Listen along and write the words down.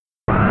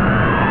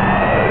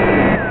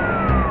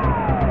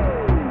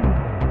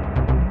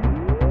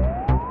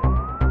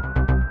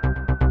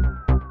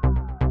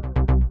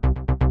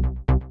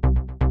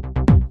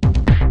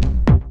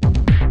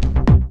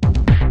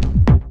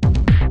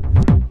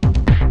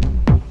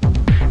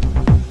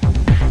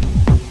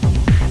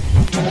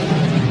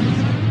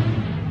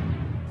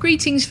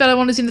Greetings, fellow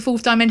honours in the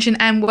fourth dimension,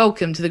 and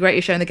welcome to the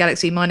greatest show in the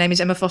galaxy. My name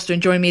is Emma Foster,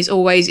 and joining me as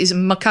always is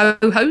my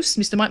co-host,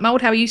 Mr. Mike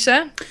Mould. How are you,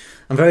 sir?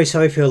 I'm very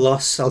sorry for your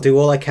loss. I'll do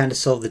all I can to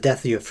solve the death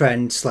of your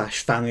friend /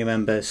 family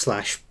member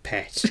 /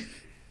 pet.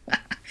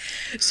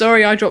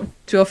 Sorry I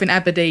dropped you off in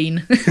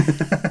Aberdeen.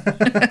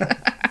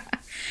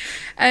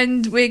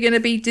 And we're going to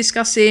be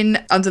discussing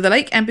Under the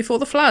Lake and Before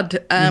the Flood.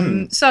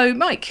 So,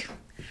 Mike,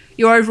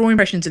 your overall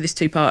impressions of this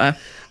two-parter?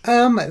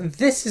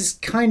 This is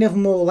kind of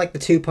more like the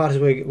two-parters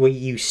we're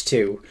used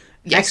to.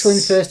 Yes.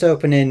 Excellent first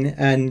opening,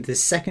 and the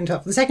second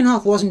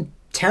half wasn't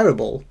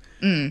terrible,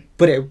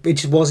 but it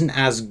just wasn't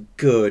as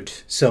good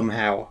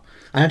somehow.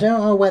 And I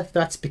don't know whether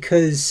that's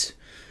because...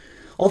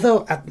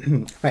 Although,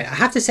 I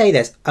have to say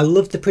this, I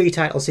loved the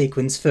pre-title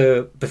sequence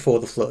for Before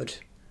the Flood.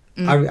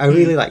 I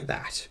really like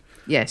that.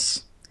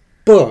 Yes.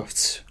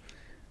 But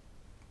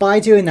by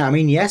doing that, I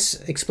mean,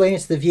 yes, explain it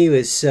to the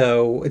viewers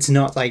so it's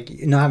not like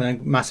not having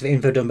a massive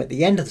info dump at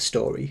the end of the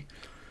story.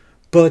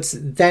 But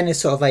then it's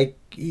sort of like,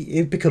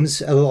 it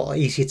becomes a lot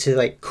easier to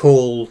like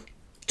call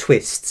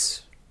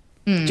twists.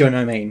 Do you know what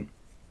I mean?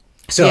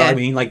 So, yeah. I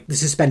mean, like the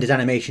suspended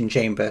animation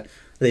chamber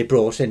they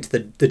brought into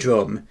the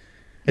drum.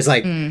 It's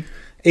like,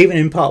 even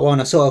in part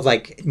one, I sort of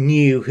like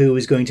knew who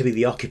was going to be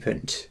the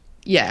occupant.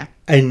 Yeah.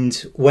 And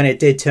when it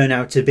did turn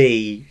out to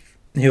be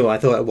who I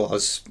thought it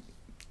was,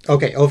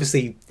 okay,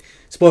 obviously,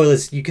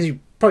 spoilers, because you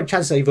probably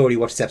chances are you've already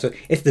watched this episode.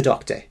 It's the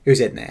Doctor who's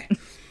in there,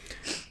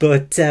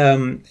 but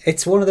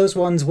it's one of those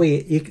ones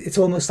where it's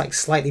almost like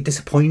slightly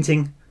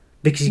disappointing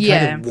because you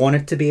kind of want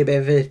it to be a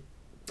bit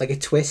of a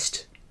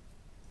twist.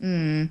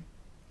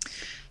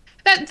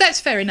 That's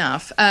fair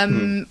enough. I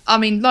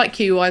mean, like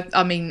you,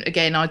 I mean,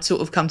 again, I'd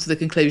sort of come to the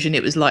conclusion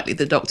it was likely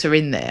the Doctor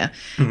in there.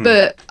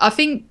 But I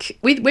think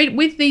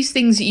with these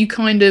things that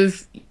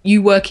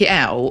you work it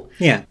out.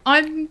 Yeah.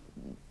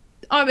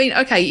 I mean,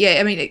 okay, yeah,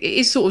 I mean, it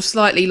is sort of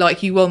slightly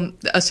like you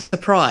want a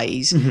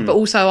surprise, but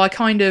also I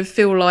kind of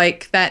feel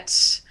like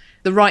that's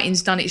the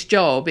writing's done its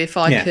job if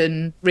I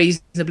can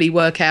reasonably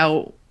work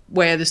out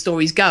where the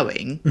story's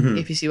going,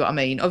 if you see what I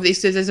mean.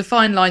 Obviously, there's a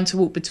fine line to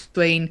walk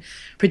between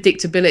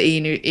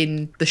predictability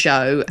in the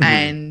show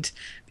and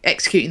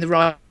executing the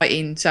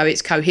writing so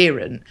it's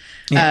coherent.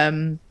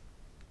 Yeah.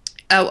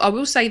 I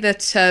will say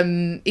that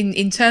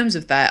in terms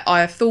of that,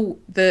 I thought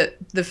that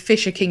the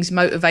Fisher King's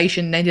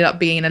motivation ended up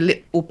being a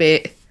little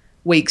bit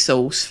weak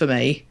sauce for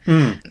me.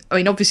 I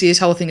mean, obviously, this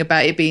whole thing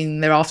about it being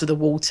they're after the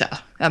water.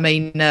 I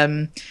mean,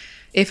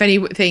 if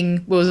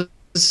anything was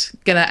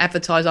going to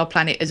advertise our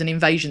planet as an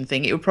invasion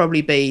thing, it would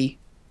probably be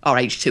our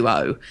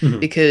H2O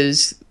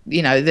because,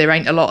 you know, there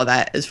ain't a lot of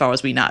that as far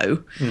as we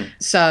know.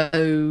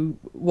 So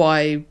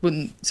why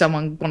wouldn't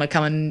someone want to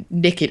come and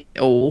nick it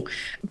all?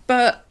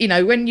 But, you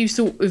know, when you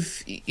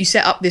you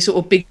set up this sort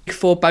of big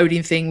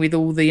foreboding thing with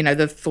all the, you know,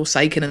 the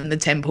Forsaken and the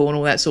Temple and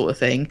all that sort of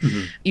thing,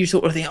 you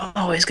sort of think,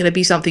 oh, it's going to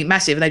be something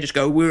massive. And they just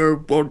go, we're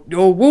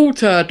your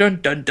water,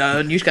 dun, dun,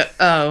 dun. You just go,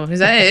 oh, is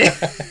that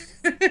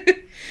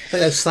it?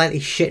 Like those slightly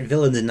shit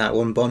villains in that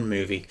one Bond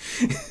movie.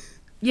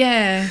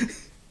 Yeah.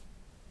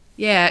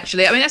 Yeah,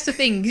 actually. I mean, that's the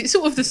thing. It's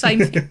sort of the same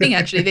thing,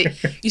 actually.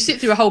 That you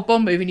sit through a whole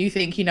Bond movie and you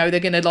think, you know, they're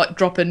going to, like,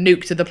 drop a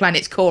nuke to the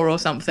planet's core or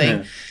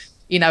something,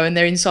 you know, and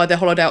they're inside the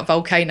hollowed-out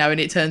volcano and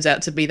it turns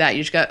out to be that.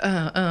 You just go,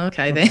 oh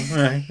okay, then.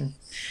 Right.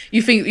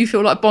 You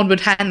feel like Bond would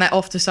hand that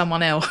off to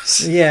someone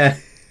else. Yeah.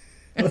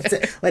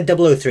 Let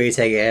 003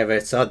 take it over.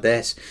 It's odd,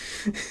 this.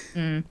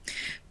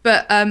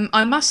 But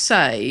I must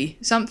say,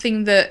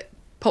 something that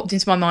popped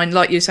into my mind,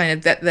 like you were saying,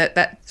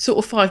 that sort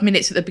of 5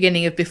 minutes at the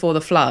beginning of Before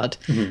the Flood,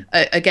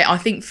 again, I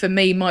think for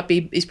me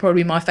is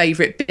probably my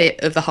favourite bit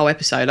of the whole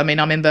episode. I mean,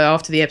 I remember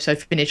after the episode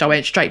finished, I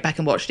went straight back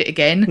and watched it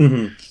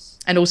again.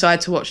 And also I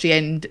had to watch the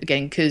end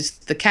again because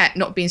the cat,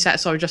 not being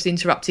satisfied with just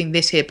interrupting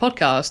this here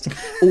podcast,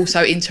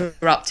 also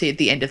interrupted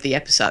the end of the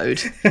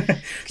episode.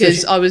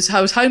 Because I was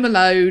home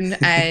alone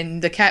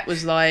and the cat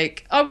was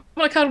like, I want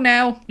to cuddle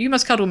now. You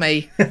must cuddle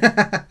me.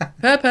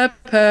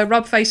 Purr,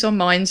 rub face on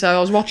mine. So I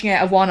was watching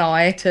out of one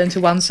eye, turned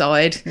to one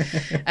side.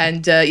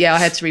 And I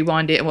had to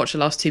rewind it and watch the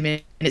last 2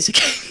 minutes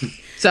again.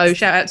 So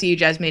shout out to you,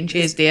 Jasmine.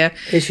 Cheers, dear.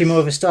 Is she more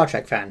of a Star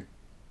Trek fan?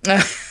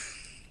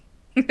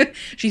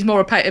 She's more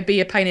a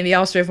pain in the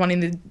arse to everyone in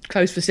the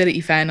closed facility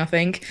fan, I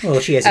think. Well,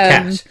 she is a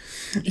cat.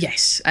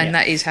 Yes, and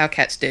that is how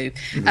cats do.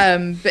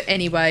 But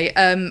anyway,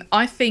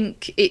 I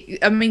think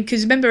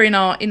because remember in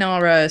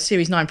our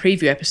Series 9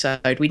 preview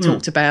episode, we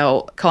talked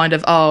about kind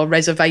of our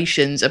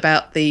reservations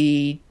about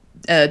the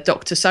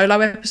Doctor Solo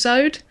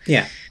episode.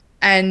 Yeah.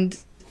 And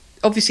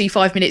obviously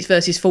 5 minutes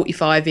versus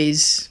 45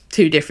 is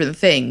two different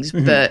things,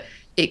 but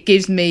it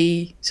gives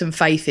me some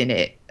faith in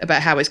it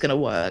about how it's going to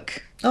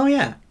work. Oh,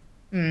 yeah.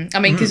 I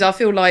mean, because I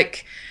feel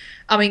like,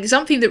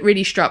 something that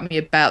really struck me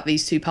about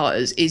these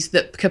two-parters is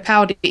that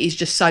Capaldi is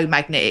just so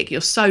magnetic. You're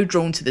so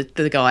drawn to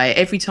the guy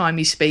every time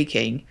he's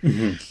speaking.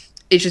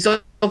 It's just,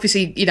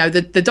 obviously, you know,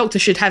 the Doctor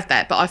should have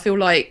that, but I feel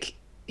like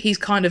he's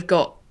kind of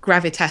got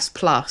gravitas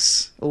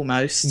plus,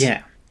 almost.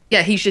 Yeah.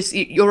 Yeah, he's just,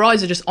 your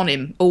eyes are just on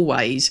him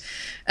always.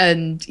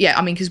 And yeah,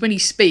 I mean, because when he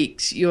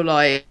speaks, you're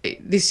like,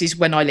 this is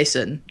when I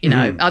listen, you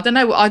know. I don't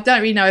know, I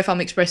don't really know if I'm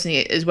expressing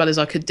it as well as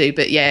I could do,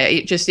 but yeah,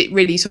 it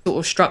really sort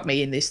of struck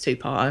me in this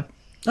two-parter.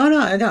 Oh no,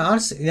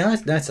 honestly, no,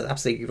 that's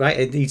absolutely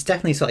right. He's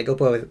definitely sort of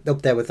like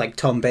up there with like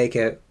Tom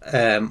Baker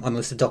on the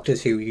list of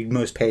doctors who you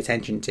most pay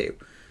attention to.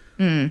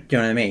 Do you know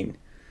what I mean?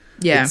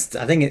 Yeah.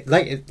 I think it,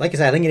 like I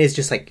said, I think it is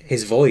just like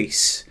his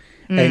voice,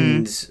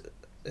 and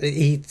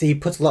he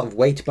puts a lot of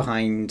weight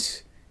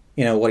behind,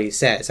 you know, what he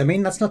says. I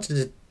mean, that's not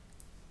to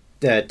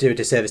do a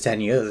disservice to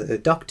any other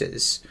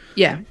doctors.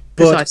 Yeah,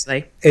 but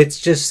precisely. It's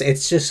just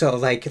sort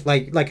of like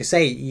I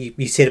say,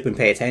 you sit up and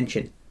pay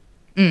attention.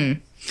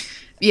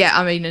 Yeah,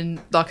 I mean,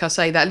 and like I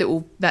say, that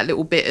little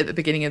bit at the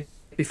beginning of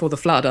Before the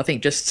Flood, I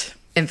think just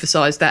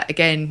emphasised that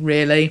again.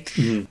 Really,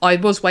 I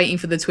was waiting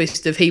for the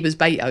twist of he was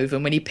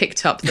Beethoven when he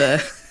picked up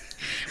the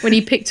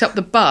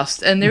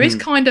bust, and there is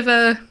kind of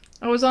a.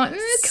 I was like,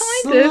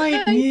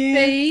 maybe.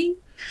 Yeah.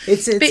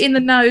 It's a bit in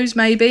the nose,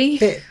 maybe.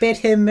 Bit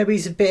him. Maybe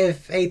he's a bit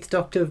of Eighth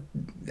Doctor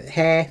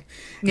hair.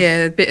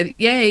 Yeah,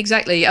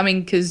 exactly. I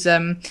mean, because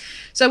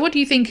so what do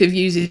you think of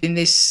using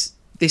this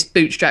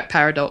bootstrap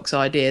paradox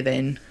idea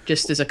then,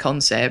 just as a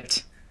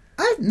concept?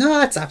 No,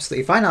 that's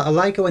absolutely fine. I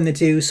like it when they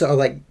do sort of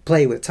like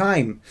play with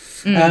time.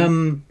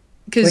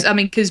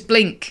 Because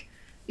Blink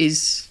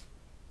is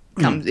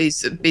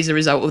a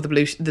result of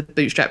the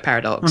bootstrap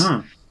paradox.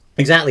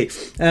 Exactly.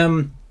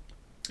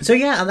 So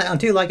yeah, I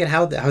do like it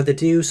how they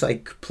do sort of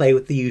like play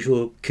with the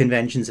usual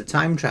conventions of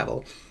time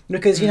travel,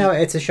 because you know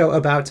it's a show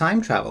about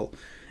time travel,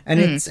 and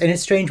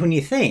it's strange when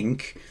you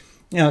think,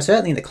 you know,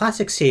 certainly in the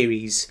classic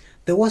series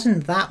there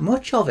wasn't that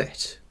much of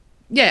it.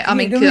 Yeah, I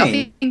mean,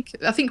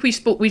 I think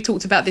we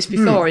talked about this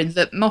before, in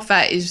that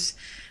Moffat is,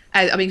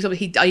 I mean,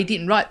 he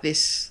didn't write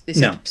this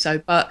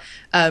episode, but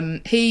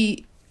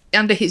he.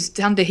 Under his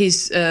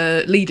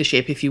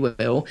leadership, if you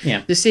will,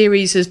 the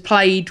series has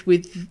played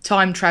with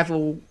time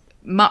travel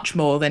much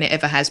more than it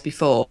ever has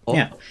before.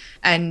 Yeah.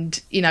 And,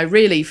 you know,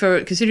 really,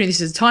 considering this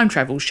is a time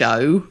travel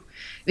show,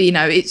 you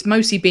know, it's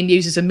mostly been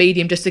used as a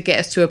medium just to get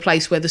us to a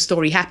place where the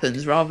story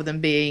happens, rather than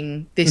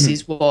being this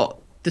is what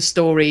the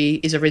story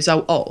is a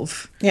result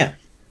of. Yeah.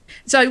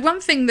 So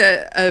one thing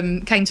that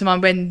came to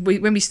mind when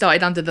we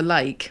started Under the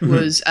Lake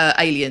was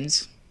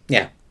aliens.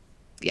 Yeah.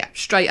 Yeah,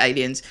 straight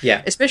aliens.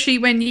 Yeah. Especially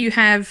when you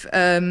have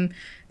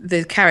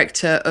the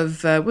character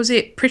of, was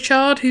it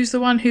Pritchard, who's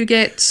the one who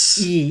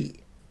gets... It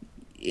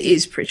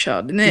is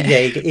Pritchard, isn't it? Yeah,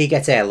 he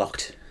gets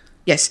airlocked.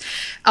 Yes.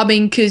 I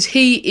mean, because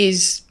he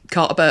is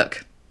Carter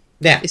Burke.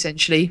 Yeah.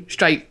 Essentially.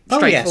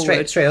 Straightforward. Yeah,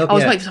 straight up, I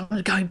was waiting for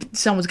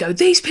someone to go,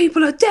 these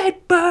people are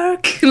dead,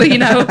 Burke! You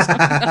know?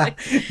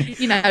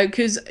 You know,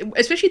 because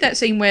especially that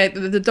scene where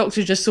the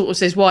doctor just sort of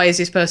says, why is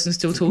this person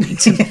still talking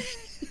to me?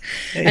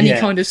 And he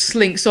kind of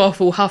slinks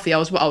off all huffy. I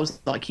was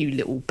like, you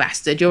little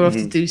bastard, you're off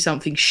to do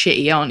something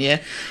shitty, aren't you?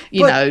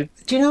 You know.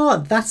 Do you know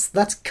what? That's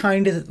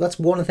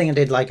one thing I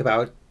did like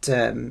about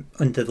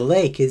Under the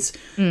Lake is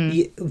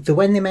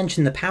when they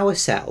mention the power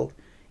cell,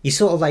 you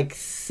sort of like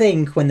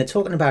think, when they're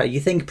talking about it, you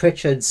think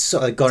Pritchard's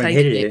sort of gone and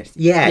hidden it.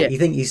 Yeah, you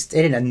think he's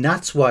hidden it, and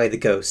that's why the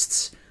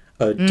ghosts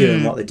are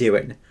doing what they're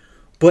doing.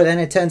 But then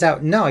it turns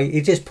out, no,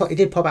 he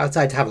did pop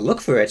outside to have a look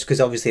for it,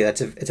 because obviously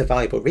it's a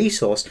valuable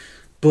resource.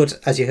 But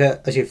as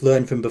you've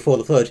learned from Before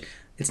the Flood,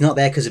 it's not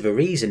there because of a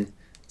reason.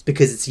 It's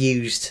because it's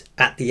used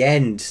at the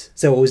end,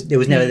 so it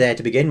was never there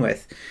to begin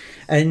with.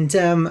 And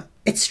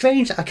it's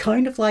strange. I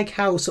kind of like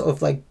how sort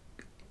of like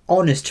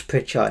honest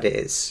Pritchard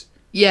is.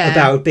 Yeah.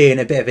 About being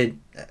a bit of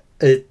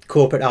a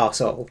corporate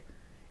arsehole.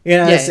 You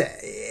know,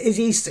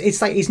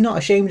 it's like he's not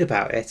ashamed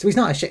about it. So he's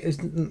not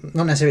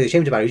necessarily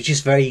ashamed about it. He's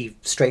just very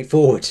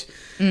straightforward.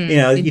 You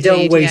know, you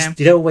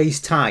don't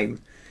waste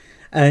time.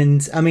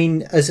 And I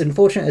mean, as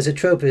unfortunate as a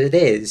trope as it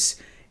is,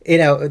 you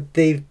know,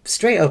 they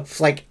straight up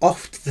like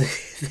offed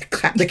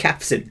the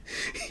captain.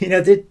 You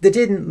know, they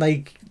didn't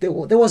like. There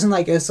wasn't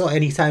like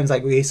any times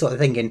like we sort of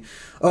thinking,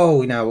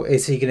 oh, you know,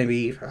 is he going to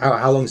be?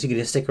 How long is he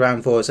going to stick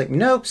around for? It's like,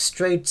 nope,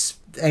 straight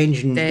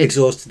engine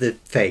exhaust to the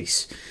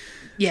face.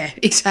 Yeah,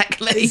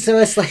 exactly. So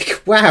it's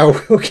like, wow,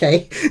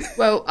 okay.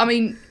 Well, I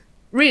mean,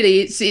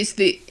 really, it's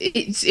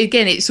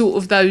again, it's sort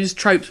of those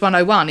tropes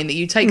 101, in that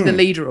you take the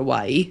leader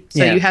away,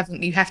 so you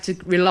have to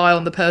rely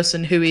on the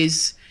person who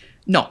is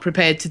not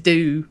prepared to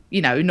do,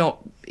 you know, not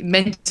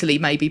mentally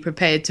maybe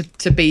prepared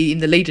to be in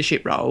the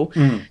leadership role.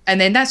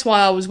 And then that's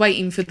why I was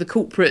waiting for the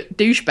corporate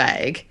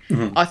douchebag.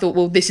 I thought,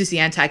 well, this is the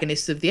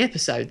antagonist of the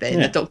episode then.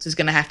 The doctor's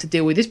going to have to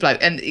deal with this bloke,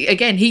 and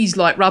again, he's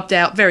like rubbed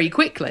out very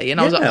quickly,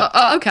 and I was like,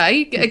 oh,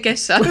 okay, I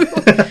guess so.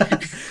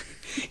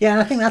 Yeah,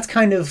 and I think that's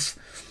kind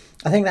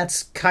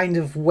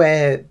of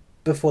where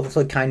Before the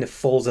Flood kind of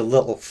falls a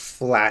little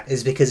flat,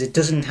 is because it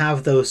doesn't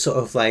have those sort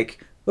of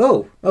like,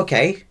 oh,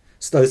 okay,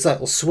 so those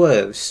little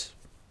swerves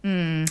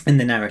in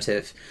the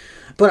narrative.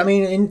 But I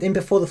mean, in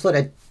Before the Flood,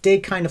 I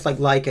did kind of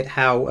like it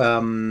how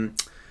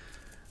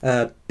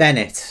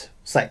Bennett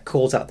like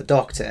calls out the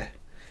Doctor,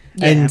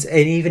 and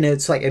even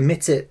it's like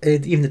admits it.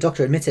 Even the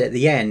Doctor admits it at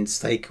the end,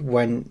 like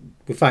when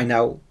we find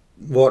out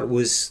what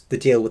was the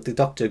deal with the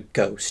Doctor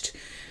ghost,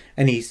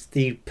 and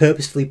he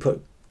purposefully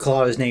put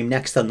Clara's name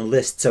next on the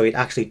list so he'd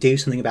actually do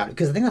something about it.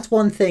 Because I think that's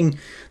one thing.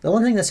 The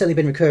one thing that's certainly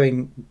been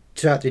recurring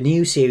throughout the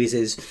new series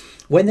is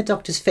when the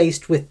Doctor's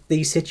faced with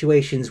these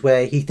situations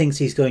where he thinks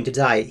he's going to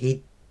die,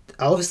 he's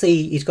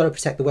got to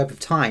protect the web of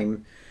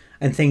time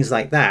and things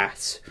like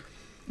that.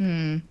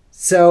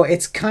 So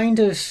it's kind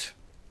of,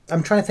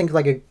 I'm trying to think of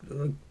like a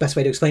best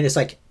way to explain it. It's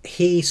like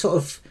he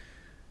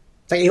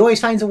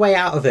always finds a way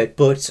out of it,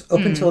 but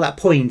up until that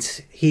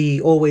point he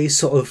always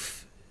sort of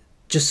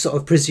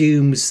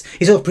presumes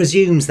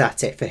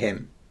that's it for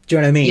him. Do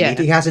you know what I mean? Yeah.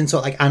 He hasn't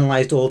sort of like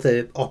analysed all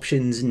the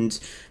options and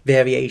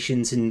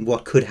variations and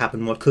what could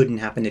happen, what couldn't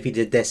happen if he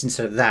did this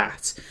instead of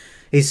that.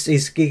 He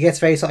gets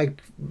very sort of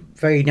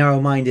very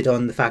narrow-minded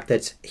on the fact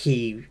that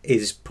he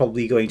is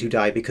probably going to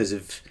die because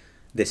of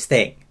this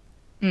thing.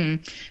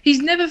 He's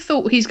never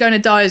thought he's going to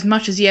die as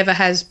much as he ever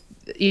has,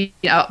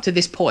 up to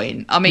this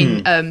point. I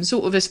mean,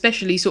 sort of,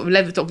 especially sort of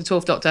 11th Doctor,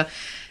 12th Doctor.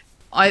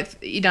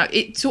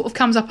 It sort of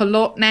comes up a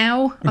lot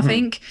now. I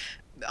think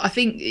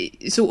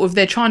sort of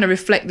they're trying to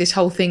reflect this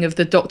whole thing of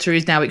the Doctor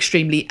is now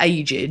extremely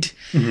aged,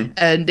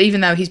 and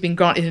even though he's been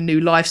granted a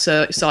new life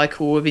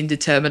cycle of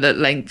indeterminate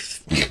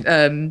length,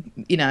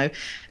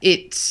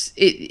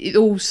 it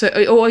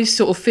always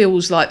sort of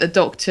feels like the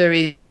Doctor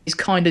is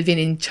kind of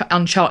in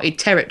uncharted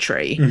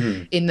territory,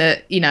 in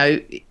that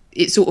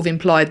it's sort of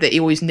implied that he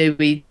always knew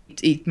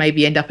he'd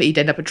maybe end up at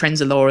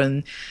Trenzalore,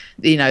 and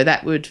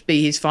that would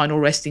be his final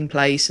resting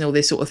place and all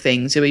this sort of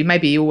thing. So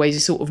he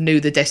always sort of knew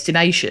the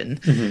destination.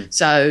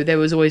 So there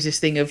was always this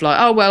thing of like,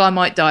 oh well, I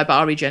might die but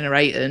I'll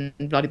regenerate and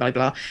blah blah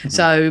blah.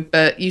 So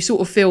but you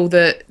sort of feel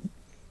that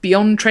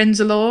beyond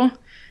Trenzalore,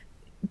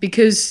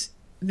 because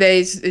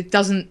it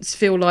doesn't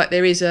feel like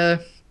there is an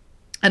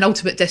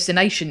ultimate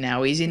destination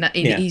now.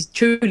 He's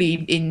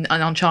truly in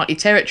an uncharted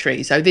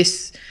territory. So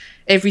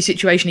every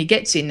situation he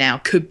gets in now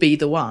could be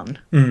the one.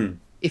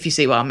 If you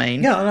see what I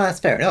mean. No, that's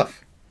fair enough.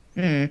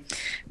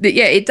 But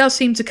yeah, it does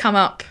seem to come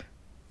up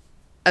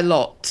a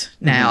lot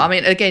now. I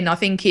mean, again, I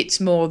think it's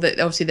more that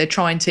obviously they're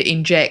trying to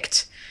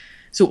inject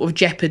sort of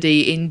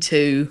jeopardy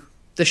into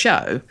the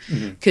show,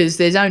 because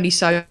there's only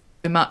so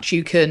much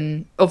you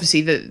can.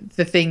 Obviously,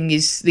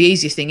 the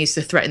easiest thing is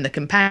to threaten the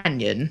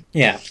companion.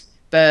 Yeah.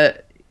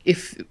 But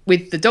if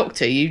with the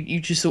Doctor, you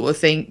just sort of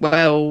think,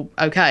 well,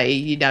 okay,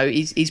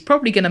 he's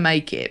probably going to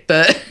make it,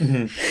 but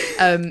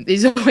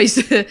there's always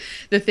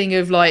the thing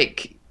of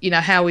like,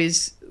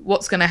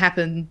 what's going to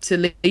happen to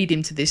lead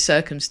him to this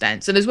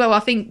circumstance. And as well, I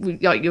think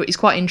it's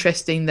quite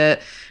interesting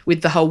that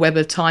with the whole web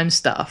of time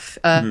stuff,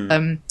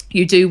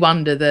 you do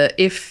wonder that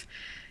if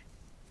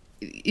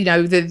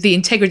the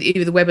integrity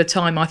of the web of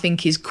time, I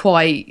think, is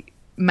quite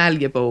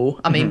malleable.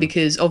 I mean,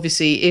 because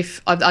obviously,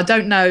 if I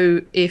don't know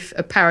if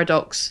a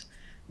paradox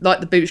like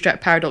the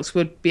bootstrap paradox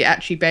would be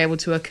able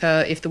to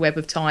occur if the web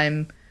of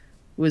time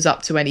was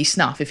up to any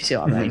snuff, if you see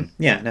what I mean.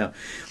 Yeah, no.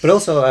 But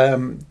also,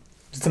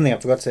 something I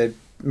forgot to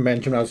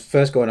mention when I was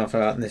first going off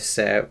about this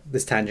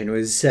tangent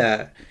was,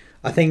 I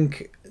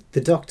think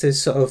the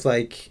Doctor's sort of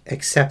like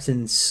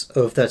acceptance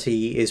of that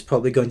he is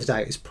probably going to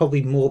die is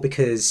probably more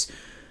because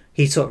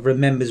he sort of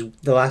remembers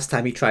the last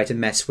time he tried to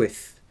mess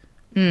with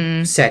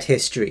set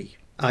history,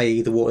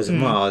 i.e. the Waters of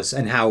Mars,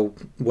 and how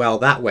well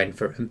that went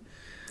for him.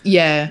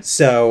 Yeah.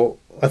 So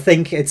I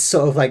think it's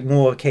sort of like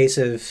more a case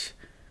of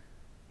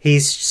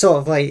he's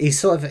sort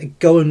of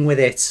going with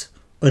it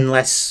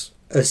unless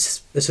a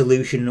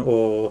solution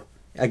or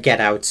a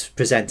get out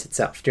presents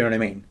itself. Do you know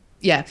what I mean?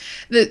 Yeah.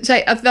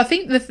 I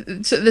think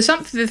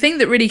the thing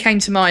that really came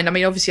to mind, I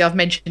mean, obviously I've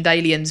mentioned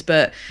Aliens,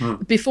 but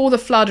Before the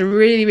Flood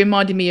really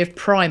reminded me of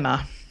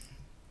Primer.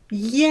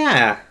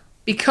 Yeah.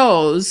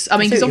 Because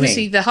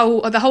obviously the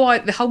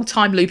whole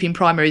time loop in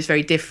Primer is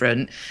very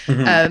different.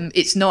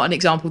 It's not an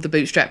example of the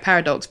bootstrap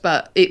paradox,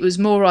 but it was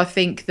more, I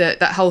think,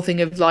 that whole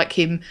thing of like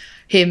him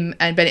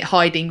and Bennett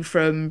hiding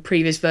from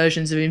previous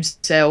versions of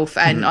himself,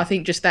 and I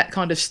think just that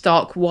kind of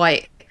stark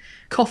white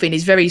coffin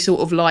is very sort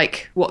of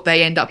like what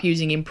they end up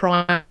using in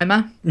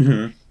Primer.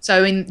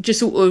 So in just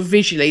sort of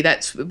visually,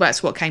 that's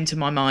what came to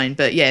my mind.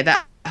 But yeah,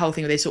 that whole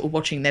thing where they're sort of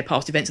watching their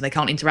past events and they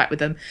can't interact with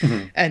them,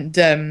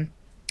 and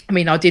I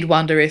mean, I did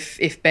wonder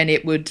if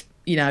Bennett would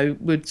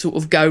sort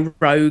of go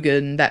rogue,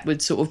 and that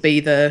would sort of be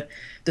the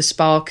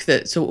spark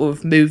that sort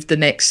of moved the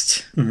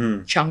next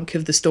chunk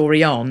of the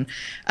story on.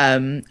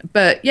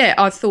 But yeah,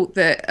 I thought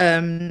that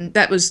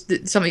that was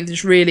something that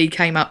just really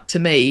came up to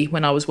me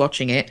when I was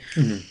watching it.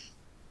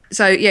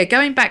 So yeah,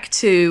 going back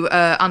to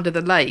Under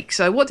the Lake.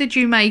 So what did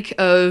you make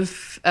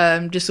of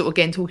just sort of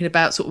again talking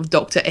about sort of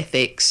Doctor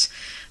ethics,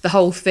 the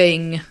whole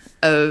thing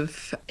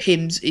of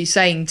he's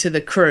saying to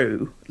the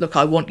crew, look,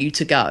 I want you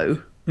to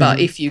go, but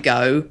if you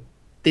go,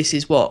 this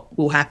is what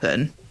will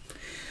happen.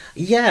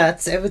 Yeah,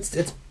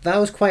 that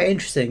was quite an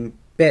interesting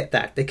bit,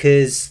 that,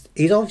 because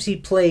he's obviously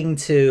playing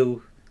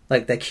to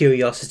like their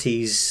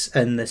curiosities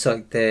and the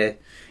sort of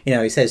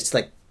he says to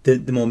like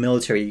the more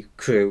military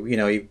crew,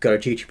 you've got a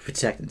duty to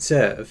protect and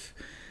serve,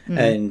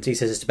 and he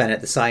says to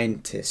Bennett the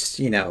scientist,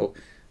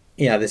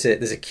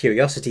 there's a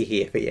curiosity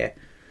here for you.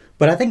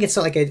 But I think it's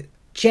like a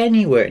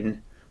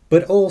genuine,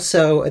 but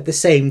also at the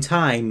same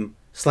time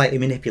slightly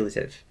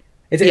manipulative.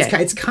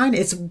 It's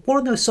one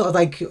of those sort of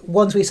like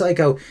ones where you sort of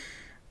go,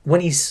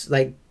 when he's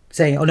like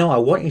saying, "Oh no, I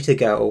want you to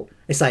go."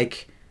 It's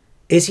like,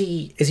 is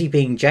he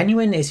being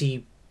genuine? Is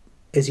he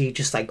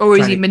just like, or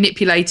is he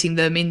manipulating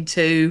them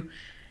into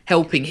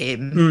helping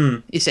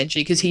him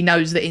essentially? Because he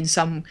knows that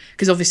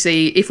because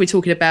obviously if we're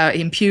talking about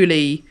him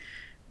purely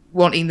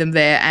wanting them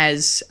there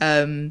as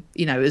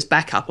as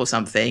backup or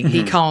something,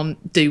 he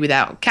can't do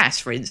without Cass,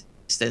 for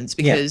instance,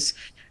 because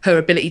her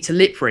ability to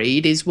lip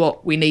read is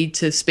what we need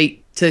to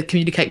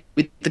communicate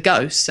with the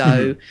ghost.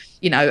 So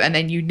and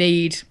then you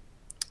need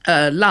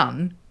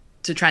Lun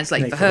to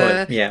translate for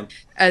her. Yeah.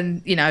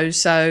 And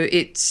so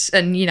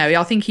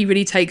I think he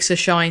really takes a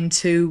shine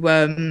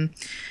to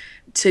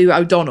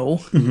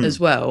O'Donnell as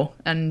well,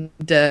 and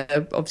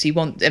obviously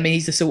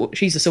she's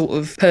the sort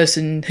of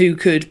person who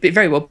could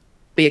very well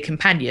be a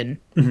companion.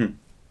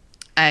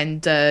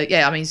 And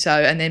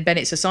and then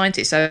Bennett's a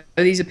scientist, so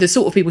these are the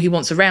sort of people he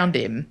wants around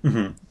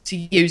him to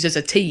use as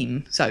a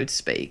team, so to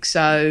speak.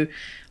 So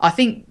I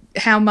think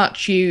how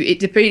much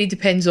it really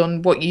depends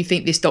on what you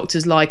think this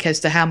doctor's like as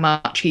to how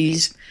much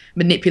he's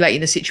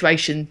manipulating the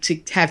situation to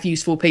have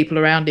useful people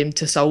around him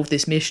to solve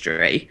this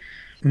mystery.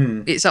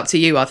 It's up to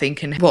you, I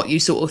think, and what you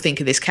sort of think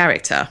of this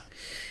character.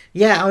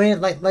 Yeah, I mean,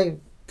 like,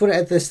 but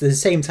at the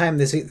same time,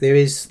 there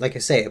is, like I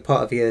say, a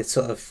part of you that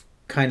sort of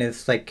kind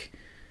of like,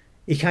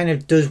 he kind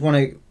of does want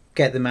to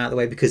get them out of the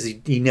way because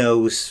he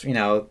knows,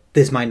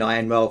 this might not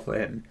end well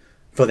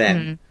for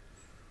them.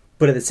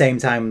 But at the same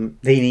time,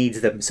 he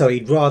needs them, so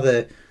he'd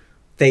rather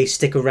they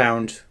stick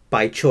around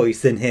by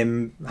choice than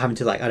him having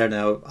to, like, I don't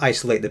know,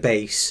 isolate the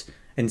base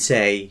and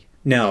say,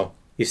 no,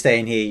 you're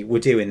staying here, we're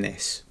doing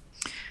this.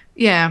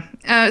 Yeah.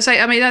 So,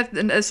 I mean,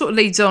 that sort of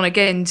leads on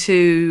again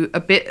to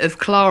a bit of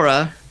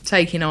Clara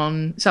taking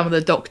on some of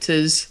the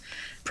Doctor's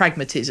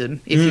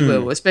pragmatism, if you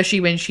will, especially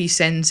when she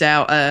sends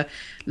out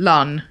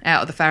Lun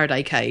out of the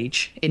Faraday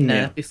cage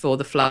before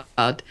the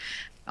flood.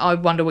 I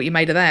wonder what you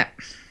made of that.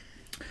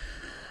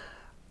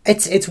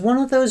 It's one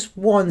of those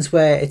ones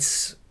where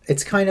it's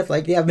kind of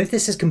like, I mean,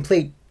 this is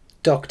complete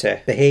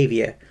Doctor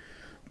behaviour,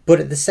 but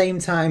at the same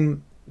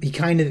time, he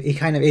kind of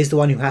is the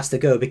one who has to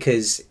go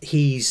because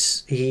he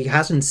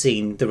hasn't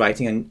seen the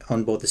writing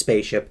on board the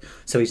spaceship,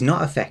 so he's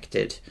not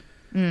affected.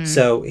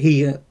 So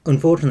he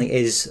unfortunately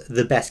is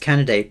the best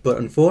candidate, but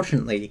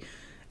unfortunately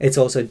it's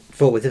also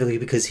fraught with difficulty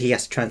because he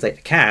has to translate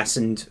for Cass,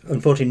 and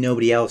unfortunately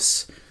nobody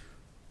else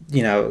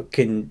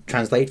can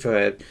translate for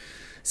her.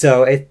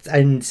 So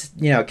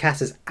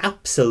Cass is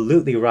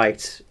absolutely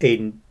right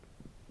in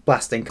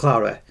blasting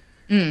Clara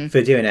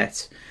for doing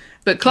it,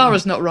 but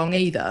Clara's not wrong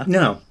either.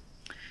 No.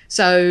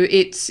 So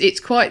it's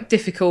quite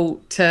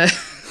difficult to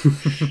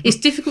it's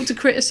difficult to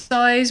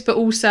criticise, but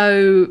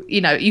also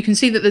you can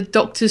see that the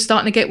Doctor's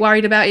starting to get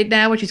worried about it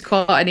now, which is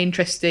quite an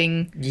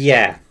interesting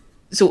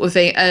sort of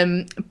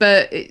thing.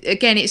 But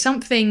again, it's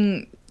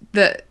something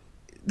that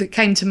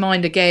came to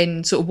mind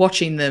again, sort of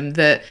watching them,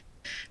 that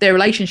their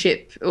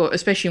relationship, or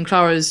especially on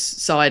Clara's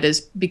side,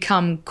 has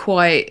become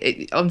quite,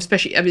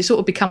 it's sort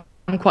of become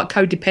quite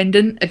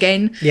codependent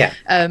again.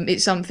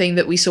 It's something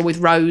that we saw with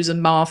Rose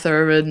and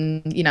Martha,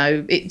 and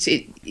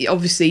it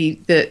obviously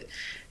that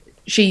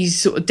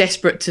she's sort of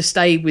desperate to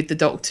stay with the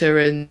Doctor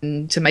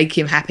and to make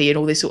him happy and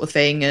all this sort of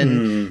thing,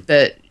 and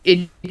that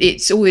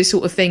it's all this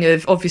sort of thing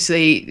of,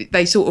 obviously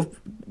they sort of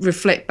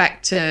reflect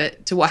back to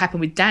what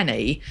happened with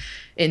Danny,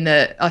 in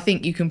that I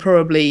think you can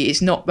probably,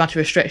 it's not much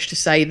of a stretch to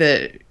say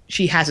that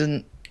she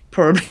hasn't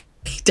probably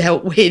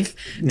dealt with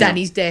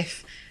Danny's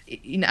death,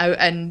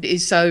 and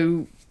is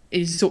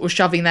sort of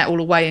shoving that all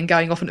away and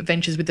going off on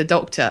adventures with the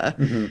Doctor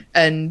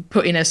and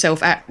putting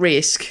herself at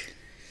risk.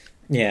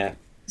 Yeah.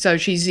 So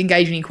she's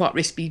engaging in quite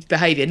risky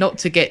behaviour, not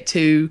to get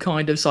too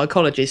kind of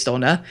psychologist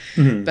on her,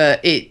 but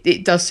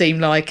it does seem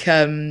like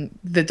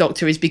the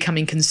Doctor is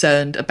becoming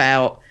concerned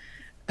about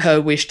her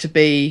wish to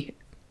be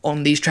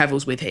on these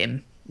travels with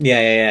him.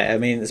 Yeah. I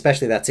mean,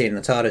 especially that scene in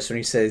the TARDIS when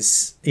he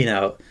says,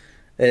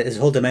 there's a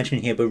whole dimension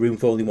here, but room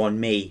for only one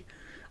me.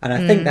 And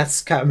I think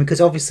that's kind of,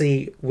 because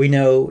obviously we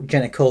know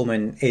Jenna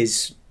Coleman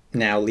is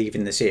now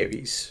leaving the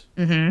series.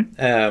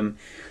 I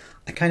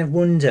kind of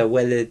wonder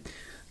whether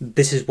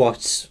this is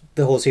what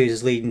the whole series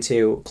is leading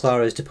to,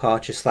 Clara's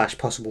departure /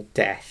 possible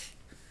death,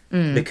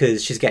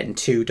 because she's getting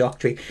too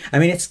doctory. I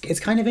mean, it's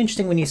kind of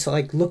interesting when you sort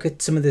of like look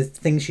at some of the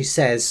things she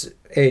says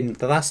in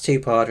the last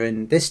two-parter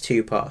and this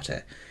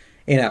two-parter.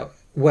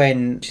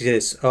 When she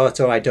says, "Oh, it's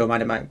all right, don't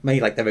mind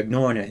it," like they're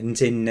ignoring it. And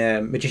in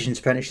Magician's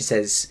Apprentice, she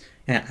says,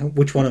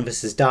 "Which one of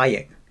us is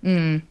dying?"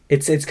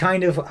 It's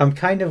kind of, I'm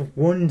kind of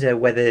wonder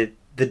whether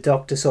the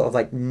Doctor sort of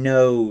like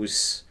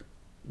knows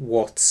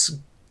what's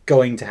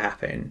going to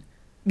happen.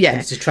 And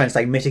he's just trying to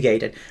like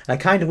mitigate it. And I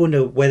kind of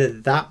wonder whether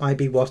that might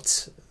be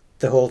what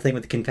the whole thing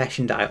with the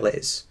confession dial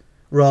is,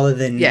 rather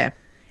than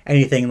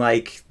anything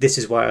like, this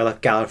is why I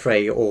left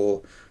Gallifrey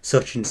or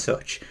such and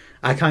such.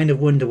 I kind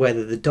of wonder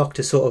whether the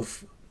Doctor sort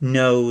of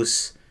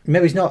knows,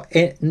 maybe he's not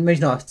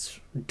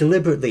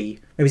deliberately,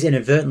 maybe he's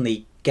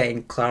inadvertently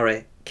getting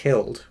Clara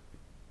killed,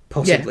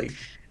 possibly.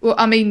 Well,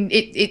 I mean,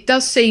 it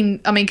does seem,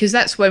 I mean, because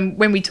that's when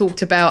we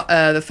talked about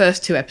the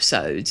first 2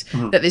 episodes,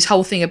 that this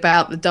whole thing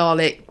about the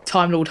Dalek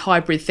Time Lord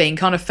hybrid thing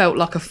kind of felt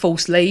like a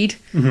false lead.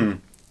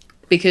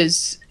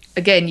 Because,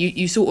 again,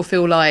 you sort of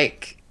feel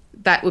like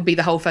that would be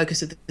the whole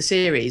focus of the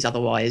series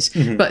otherwise.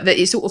 But that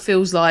it sort of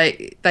feels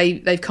like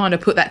they've kind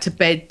of put that to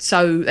bed,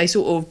 so they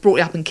sort of brought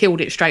it up and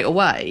killed it straight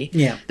away.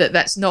 Yeah.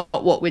 That's not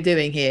what we're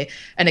doing here.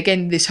 And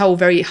again, this whole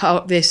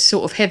this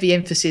sort of heavy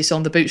emphasis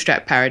on the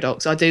bootstrap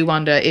paradox, I do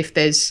wonder if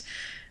there's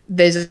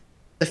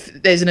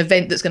an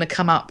event that's going to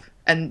come up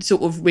and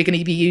sort of we're going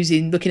to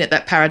be looking at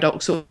that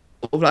paradox sort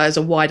of like as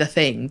a wider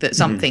thing, that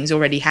something's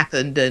already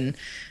happened and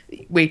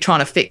we're trying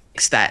to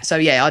fix that. So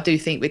yeah, I do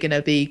think we're going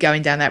to be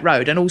going down that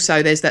road. And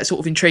also there's that sort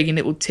of intriguing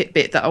little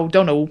tidbit that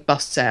O'Donnell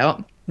busts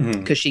out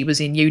because she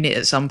was in UNIT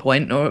at some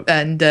point,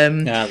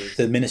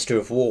 the Minister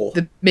of War.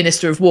 The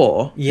Minister of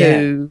War,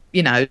 who,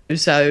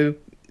 so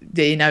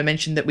they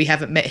mentioned that we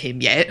haven't met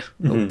him yet,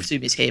 or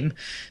presume it's him.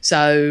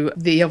 So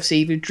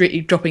obviously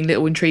dropping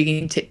little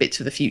intriguing tidbits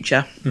for the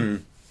future.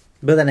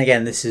 But then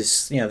again, this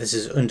is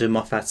under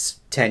Moffat's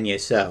tenure,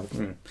 so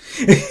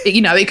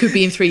it could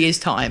be in 3 years'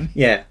 time.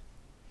 Yeah.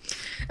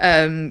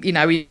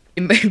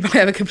 We might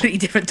have a completely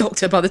different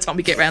Doctor by the time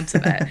we get around to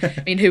that.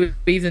 I mean, who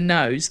even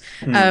knows?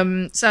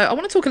 So I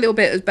want to talk a little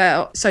bit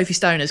about Sophie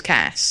Stoner's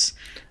Cass.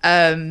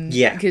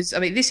 Because I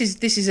mean, this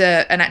is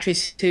an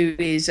actress who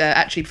is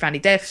actually profoundly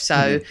deaf,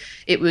 so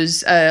it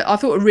was I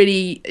thought a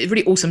really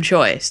awesome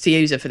choice to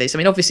use her for this. I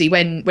mean, obviously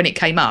when it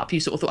came up, you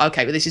sort of thought,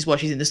 okay, well, this is what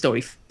she's in the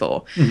story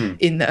for.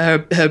 In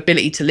her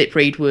ability to lip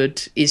read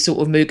is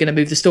sort of going to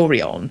move the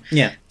story on.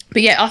 Yeah.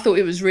 But yeah, I thought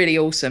it was really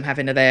awesome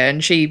having her there,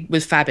 and she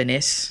was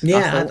fabulous.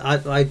 Yeah,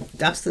 I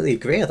absolutely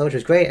agree. I thought she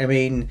was great. I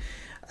mean,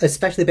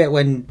 especially the bit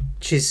when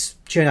she's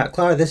cheering out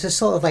Clara, there's a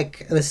sort of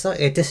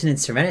a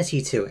dissonant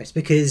serenity to it,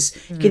 because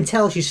you can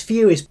tell she's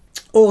furious.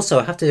 Also,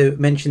 I have to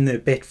mention the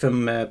bit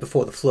from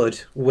Before the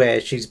Flood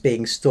where she's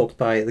being stalked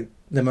by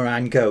the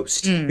Moran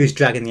ghost who's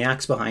dragging the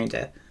axe behind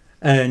her.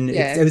 And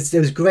it was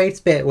a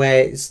great bit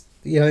where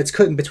it's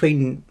cutting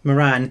between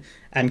Moran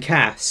and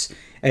Cass.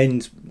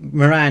 And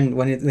Moran,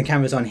 when the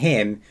camera's on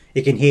him,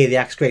 you can hear the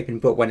axe scraping,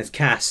 but when it's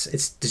Cass,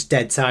 it's just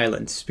dead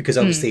silence, because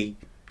obviously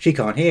she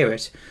can't hear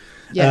it.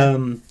 Yeah.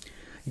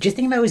 Do you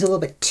think that was a little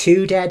bit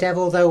too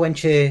Daredevil, though, when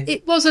she...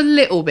 It was a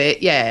little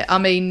bit, yeah. I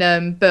mean,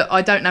 but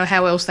I don't know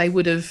how else they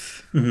would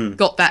have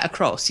got that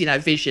across,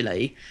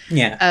 visually.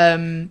 Yeah.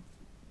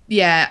 But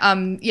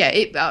yeah,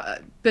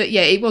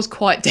 it was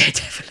quite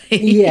Daredevil-y.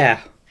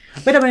 Yeah.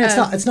 But I mean,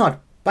 it's not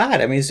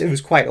bad. I mean, it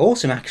was quite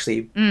awesome,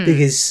 actually,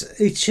 because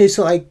it's just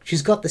like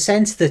she's got the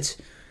sense that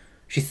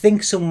she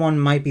thinks someone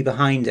might be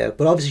behind her,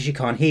 but obviously she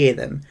can't hear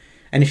them.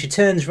 And if she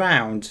turns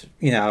round,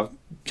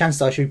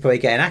 chances are she'll probably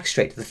get an axe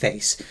straight to the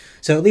face.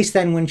 So at least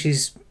then when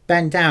she's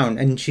bent down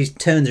and she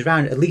turns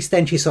around, at least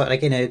then she's sort of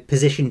like in a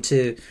position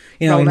to,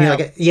 she's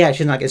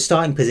in like a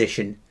starting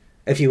position,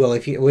 if you will.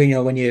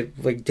 When you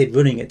did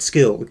running at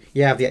school,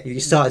 you have you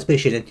start as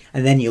position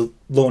and then you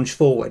launch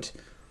forward.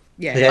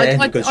 Yeah,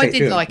 I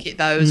did like it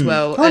though as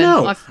well. Oh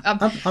no,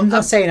 I'm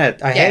not saying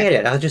I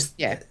hated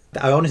it.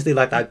 I honestly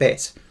like that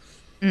bit.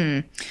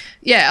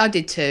 Yeah, I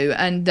did too,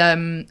 and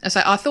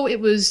I thought it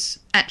was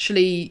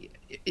actually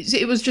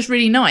it was just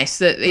really nice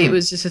that it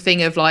was just a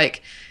thing of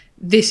like,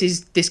 this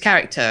is this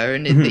character,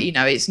 and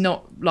it's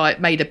not like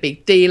made a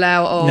big deal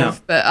out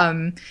of, but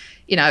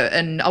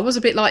and I was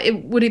a bit like,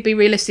 would it be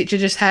realistic to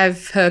just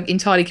have her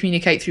entirely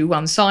communicate through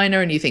one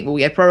signer? And you think, well,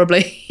 yeah,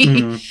 probably.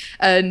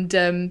 And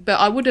but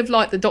I would have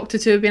liked the Doctor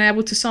to have been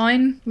able to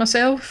sign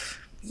myself.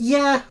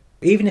 Yeah,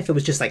 even if it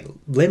was just like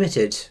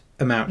limited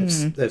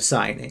amount of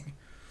signing.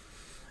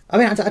 I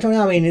mean, I don't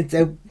know. I mean,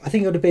 I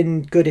think it would have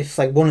been good if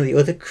like one of the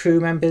other crew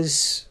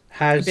members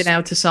had been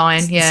able to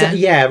sign.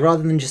 Yeah,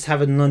 rather than just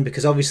having Lund,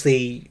 because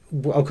obviously,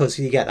 of course,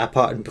 you get that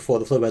part Before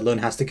the Flood where Lund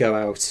has to go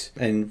out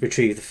and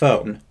retrieve the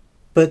phone.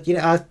 But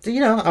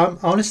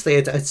honestly,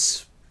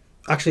 it's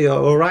actually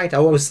all right. I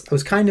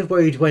was kind of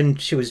worried when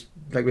she was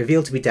like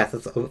revealed to be deaf. I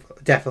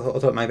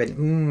thought it might have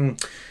been.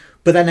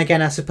 But then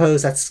again, I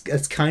suppose that's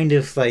kind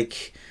of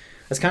like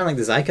the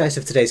zeitgeist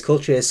of today's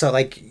culture. So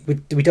like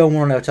we don't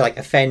want her to like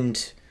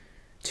offend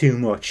too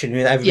much, and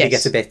everybody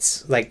gets a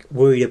bit like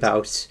worried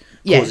about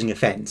causing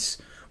offence.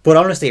 But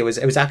honestly, it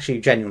was actually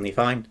genuinely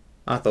fine,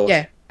 I thought.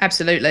 Yeah.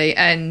 Absolutely.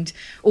 And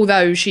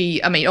although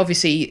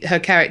obviously her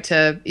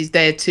character is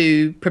there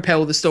to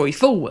propel the story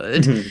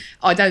forward,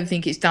 I don't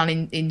think it's done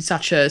in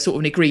such a sort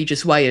of an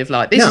egregious way of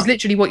like, this is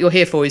literally what you're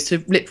here for, is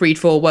to lip read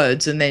 4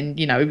 words and then,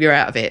 you're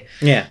out of it.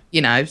 Yeah.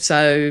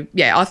 So,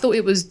 yeah, I thought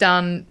it was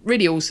done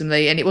really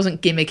awesomely, and it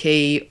wasn't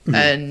gimmicky.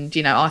 And,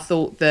 I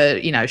thought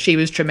that, she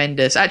was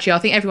tremendous. Actually, I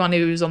think everyone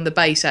who was on the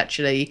base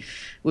actually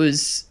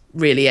was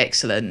really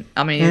excellent.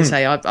 I mean,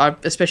 I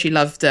especially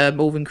loved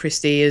Morgan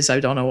Christie as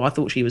O'Donnell. I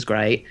thought she was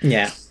great.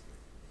 Yeah.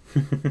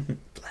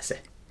 Bless her.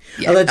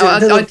 Yeah.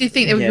 I did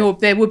think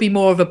there would be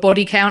more of a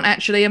body count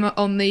actually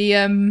on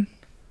the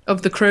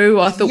of the crew.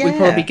 I thought we'd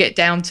probably get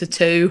down to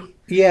 2.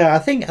 Yeah, I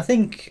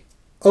think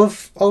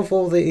of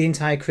all the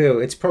entire crew,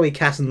 it's probably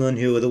Cat and Lun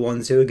who are the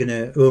ones who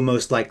are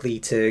most likely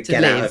to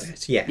get live. out of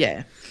it. Yeah.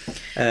 Yeah.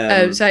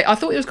 So I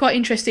thought it was quite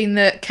interesting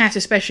that Cat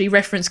especially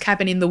referenced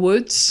Cabin in the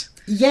Woods.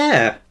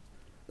 Yeah.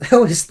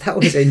 That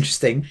was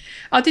interesting.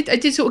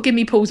 It did sort of give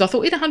me pause. I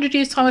thought in 100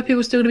 years' time are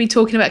people still going to be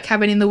talking about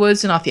Cabin in the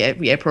Woods? And I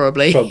thought, yeah,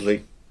 probably.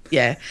 Probably.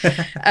 Yeah.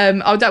 I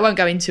won't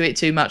go into it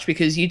too much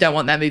because you don't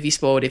want that movie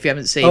spoiled if you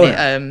haven't seen it.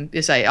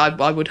 No.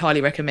 I would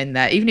highly recommend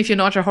that. Even if you're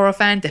not a horror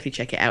fan, definitely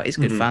check it out. It's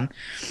good fun.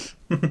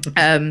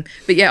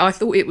 But yeah, I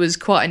thought it was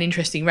quite an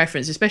interesting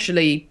reference,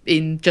 especially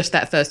in just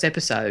that first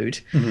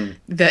episode,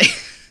 that,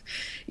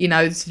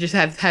 to just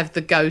have the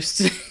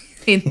ghosts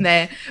in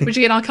there, which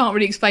again, I can't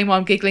really explain why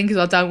I'm giggling because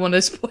I don't want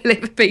to spoil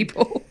it for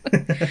people.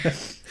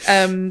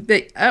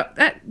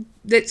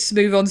 Let's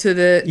move on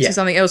to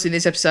something else in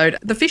this episode.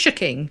 The Fisher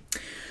King.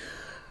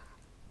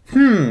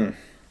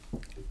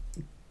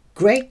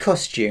 Great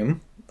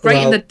costume.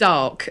 Great in the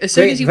dark. As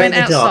soon as he went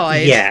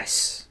outside.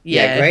 Yes.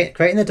 Yeah,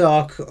 great in the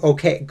dark.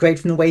 Okay, great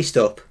from the waist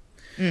up.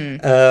 Peter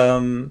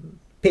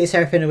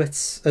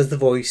Serafinowicz as the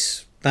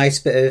voice. Nice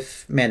bit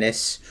of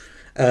menace.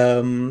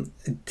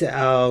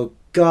 Oh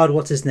God,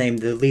 what's his name?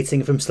 The lead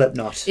singer from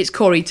Slipknot. It's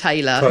Corey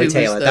Taylor.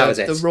 That was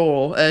it. The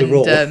Raw.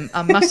 And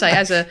I must say,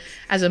 as a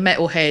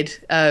metalhead,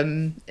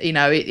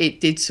 it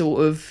did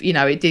sort of,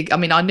 it did. I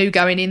mean, I knew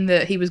going in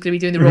that he was going to be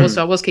doing the Raw,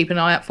 so I was keeping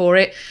an eye out for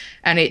it.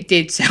 And it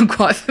did sound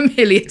quite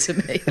familiar to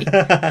me.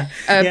 But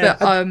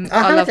I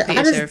love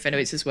Peter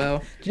Serafinowicz as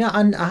well.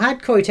 I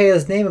had Corey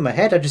Taylor's name in my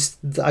head.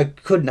 I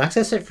couldn't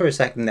access it for a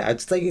second.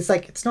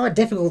 It's not a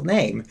difficult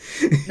name.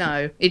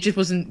 No, it just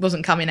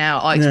wasn't coming out.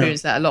 I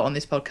experienced that a lot on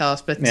this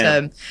podcast. But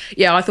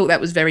I thought that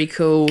was very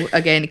cool.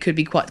 Again, it could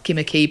be quite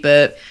gimmicky,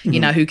 but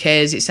who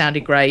cares? It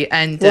sounded great.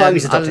 And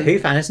he's a Doctor Who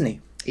fan, isn't he?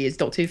 He is a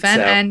Doctor Who fan,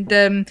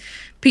 and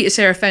Peter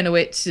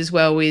Serafinowicz as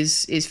well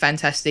is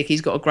fantastic.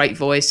 He's got a great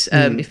voice.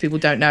 If people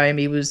don't know him,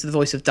 he was the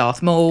voice of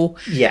Darth Maul.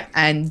 Yeah.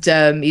 And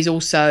he's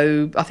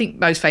also, I think,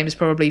 most famous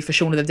probably for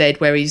Shaun of the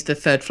Dead, where he's the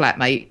third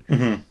flatmate.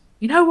 Mm-hmm.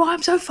 You know why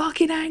I'm so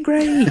fucking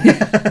angry?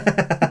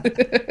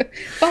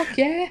 Fuck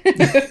yeah.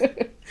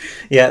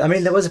 Yeah, I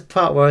mean, there was a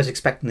part where I was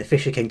expecting the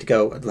Fisher King to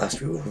go, at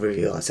last we will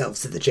reveal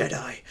ourselves to the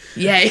Jedi.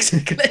 Yeah,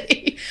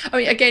 exactly. I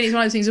mean, again, it's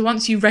one of those things that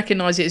once you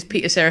recognise it as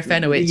Peter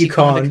Serafinowicz, you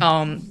can't.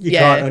 can't.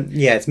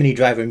 Yeah, it's Minnie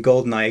Driver and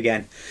GoldenEye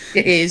again.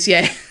 It is,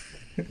 yeah.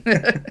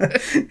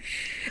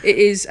 It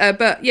is,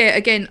 but yeah,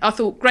 again, I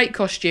thought great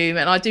costume,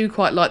 and I do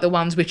quite like the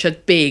ones which are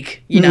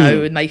big,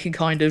 and they can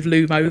kind of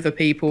loom over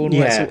people and all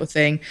that sort of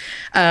thing.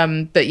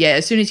 But yeah,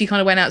 as soon as he kind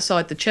of went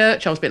outside the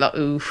church, I was a bit like,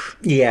 oof.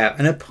 Yeah,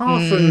 and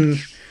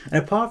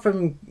apart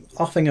from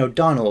Offing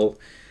O'Donnell,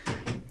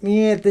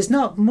 there's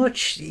not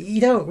much.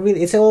 You don't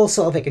really. It's all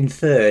sort of like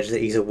inferred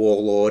that he's a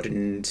warlord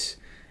and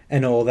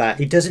all that.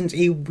 He doesn't.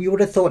 You would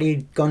have thought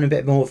he'd gone a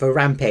bit more of a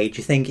rampage.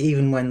 You think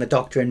even when the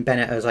Doctor and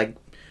Bennett was like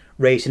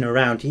racing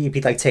around, he'd be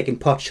like taking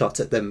pot shots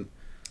at them.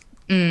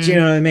 Do you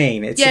know what I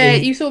mean?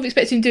 You sort of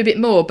expect him to do a bit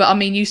more, but I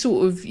mean,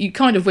 you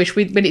kind of wish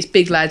when it's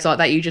big lads like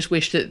that, you just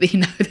wish that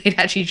they'd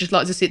actually just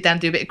like to sit down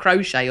and do a bit of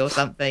crochet or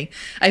something.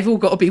 They've all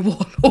got to be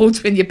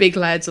warlords when you're big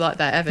lads like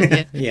that, haven't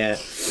you? Yeah.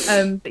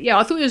 But yeah,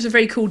 I thought it was a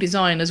very cool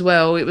design as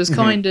well. It was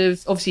kind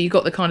of, obviously you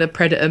got the kind of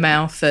predator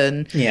mouth,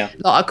 and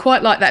I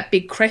quite like that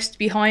big crest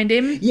behind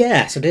him.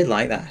 Yes, I did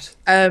like that.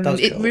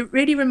 It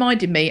really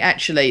reminded me,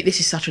 actually, this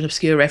is such an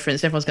obscure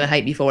reference, everyone's going to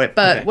hate me for it,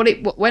 but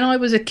when I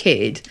was a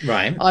kid,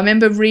 right, I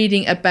remember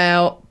reading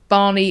about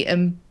Barney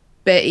and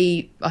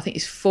Betty, I think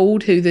it's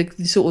Ford, who the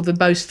sort of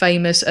the most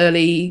famous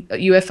early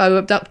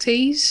UFO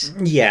abductees.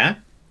 Yeah.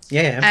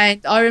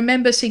 And I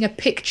remember seeing a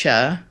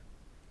picture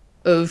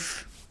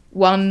of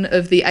one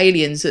of the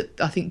aliens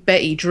that I think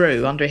Betty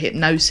drew under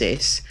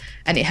hypnosis,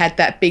 and it had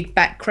that big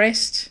back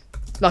crest,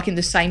 like in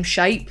the same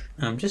shape.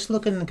 I'm just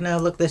looking, can I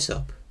look this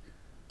up?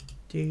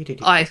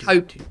 I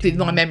hope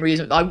my memory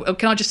isn't.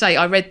 Can I just say,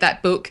 I read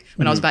that book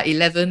when I was about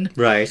 11.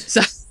 Right.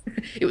 So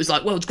it was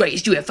like world's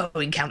greatest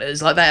UFO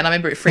encounters, like that, and I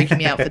remember it freaking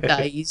me out for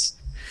days.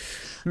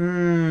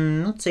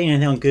 Not seeing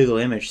anything on Google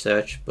image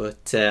search,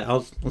 but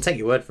I'll take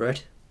your word for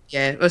it.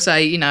 Yeah, I'll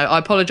say, I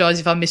apologise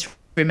if I'm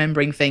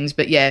misremembering things,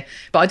 but I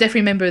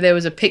definitely remember there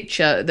was a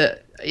picture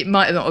that it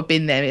might not have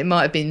been them. It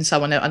might have been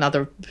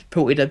another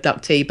purported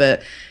abductee,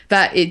 but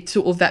that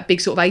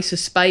big sort of ace of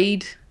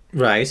spade.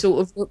 Right.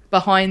 Sort of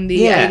behind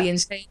the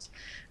alien's head.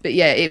 But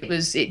yeah,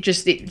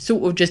 it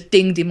sort of just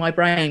dinged in my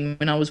brain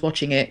when I was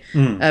watching it.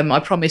 I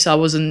promise I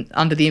wasn't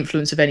under the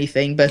influence of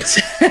anything, but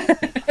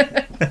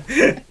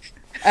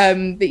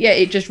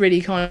it just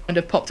really kind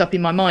of popped up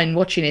in my mind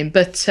watching him.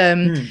 But I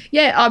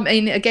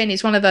mean, again,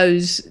 it's one of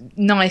those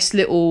nice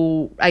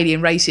little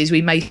alien races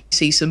we may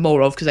see some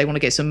more of because they want to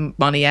get some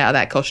money out of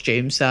that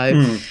costume. So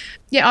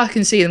I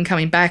can see them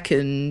coming back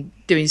and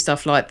doing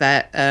stuff like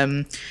that.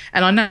 And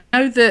I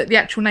know that the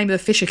actual name of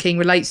the Fisher King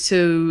relates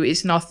to,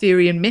 it's an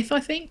Arthurian myth,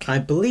 I think. I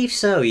believe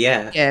so,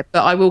 yeah. Yeah,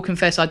 but I will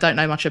confess I don't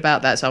know much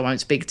about that, so I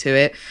won't speak to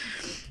it.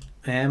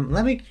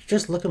 Let me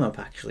just look them up,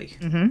 actually.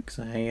 Because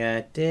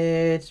I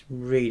did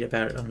read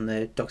about it on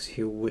the Doctor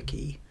Who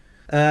wiki.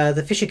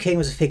 The Fisher King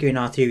was a figure in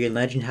Arthurian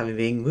legend. Having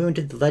been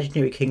wounded, the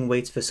legendary king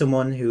waits for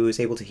someone who is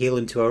able to heal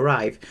him to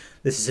arrive.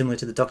 This is similar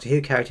to the Doctor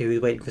Who character who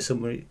is waiting for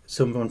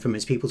someone from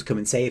his people to come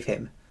and save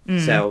him.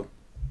 So,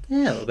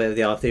 yeah, a little bit of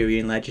the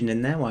Arthurian legend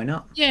in there. Why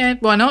not? Yeah,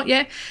 why not?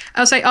 Yeah,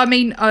 I'll say. I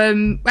mean,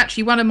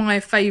 actually, one of my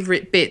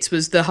favourite bits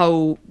was the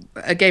whole,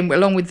 again,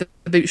 along with the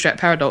Bootstrap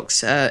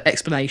Paradox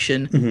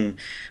explanation,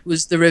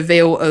 was the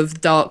reveal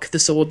of Dark, the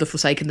Sword, the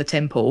Forsaken, the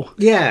Temple.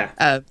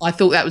 Yeah, I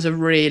thought that was a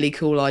really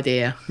cool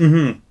idea.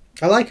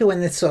 I like it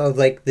when it's sort of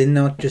like they're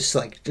not just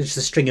like just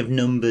a string of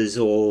numbers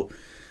or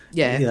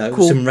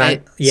cool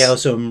or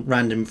some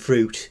random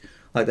fruit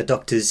like the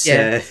Doctor's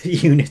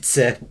unit's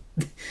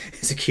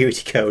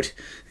security code.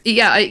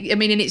 Yeah, I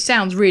mean, and it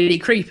sounds really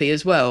creepy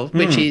as well,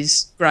 which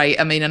is great.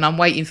 I mean, and I'm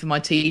waiting for my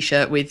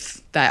T-shirt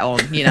with that on.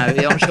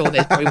 I'm sure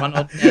there's probably one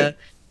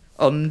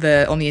on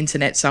the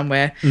internet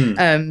somewhere.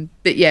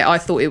 But yeah, I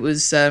thought it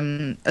was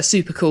a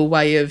super cool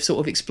way of sort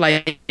of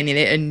explaining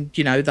it, and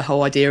the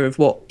whole idea of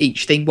what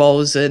each thing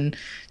was, and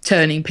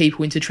turning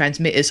people into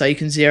transmitters so you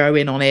can zero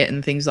in on it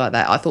and things like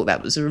that. I thought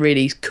that was a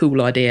really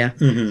cool idea.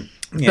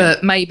 Yeah.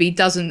 But maybe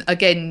doesn't,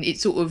 again,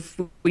 it's sort of,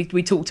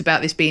 we talked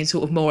about this being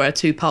sort of more a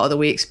two-part that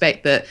we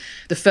expect, that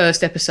the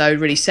first episode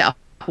really set up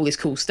all this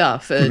cool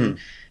stuff, and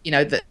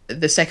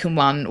the second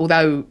one,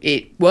 although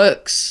it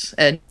works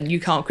and you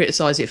can't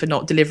criticise it for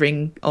not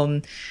delivering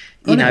on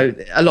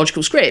a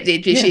logical script,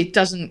 it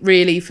doesn't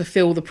really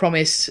fulfil the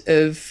promise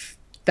of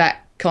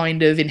that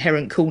kind of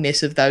inherent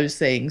coolness of those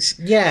things.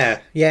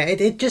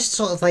 It just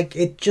sort of like,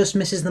 it just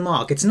misses the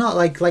mark. It's not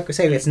like we're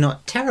saying, it's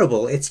not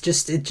terrible, it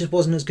just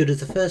wasn't as good as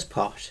the first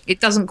part. It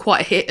doesn't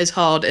quite hit as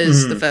hard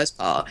as the first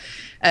part,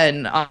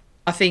 and I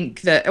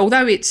think that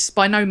although it's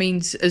by no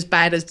means as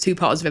bad as two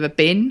parts have ever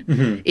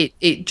been,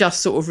 it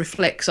just sort of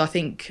reflects, I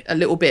think, a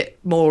little bit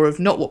more of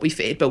not what we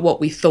fitted but what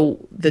we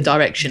thought the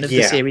direction of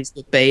the series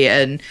would be.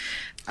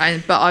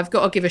 But I've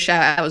got to give a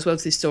shout out as well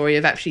to this story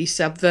of actually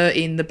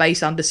subverting the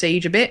base Under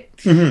Siege a bit,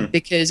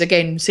 because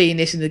again, seeing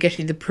this and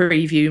getting the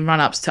preview and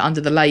run-ups to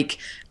Under the Lake,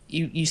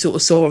 you sort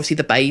of saw obviously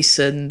the base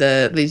and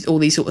all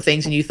these sort of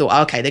things, and you thought,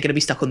 okay, they're going to be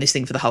stuck on this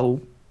thing for the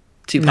whole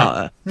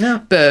two-parter.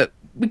 No. But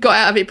we got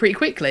out of it pretty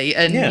quickly,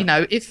 and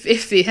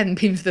if it hadn't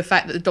been for the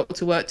fact that the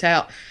Doctor worked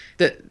out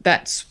that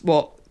that's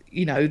what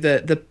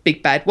the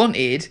big bad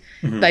wanted,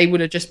 they would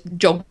have just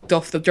jogged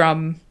off the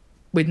drum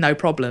with no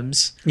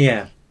problems.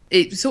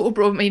 It sort of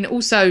brought,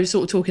 also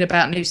sort of talking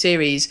about new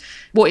series,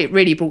 what it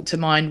really brought to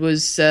mind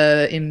was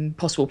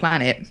Impossible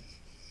Planet.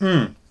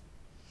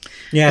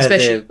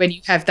 Especially when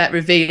you have that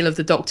reveal of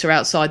the Doctor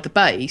outside the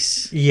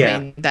base.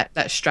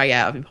 That's straight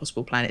out of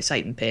Impossible Planet,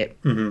 Satan Pit.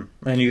 And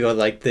you got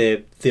like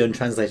the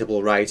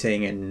untranslatable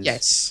writing and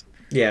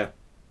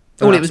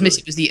all it was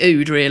missing was the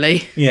ood,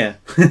 really.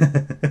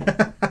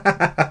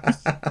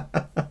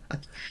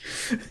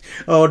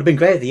 Oh, it would have been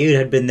great if the Ood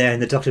had been there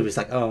and the Doctor was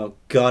like, oh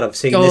God, I've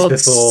seen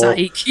this before. God's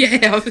sake,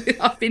 yeah,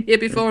 I've been here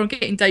before, I'm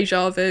getting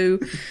deja vu.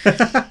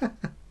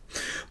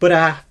 But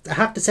I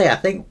have to say, I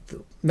think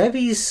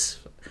maybe it's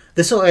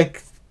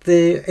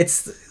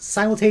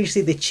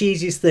simultaneously the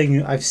cheesiest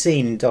thing I've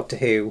seen in Doctor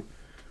Who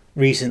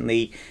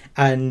recently,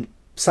 and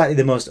slightly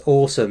the most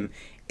awesome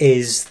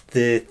is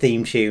the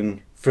theme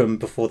tune from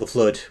Before the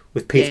Flood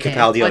with Peter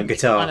Capaldi on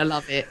guitar. I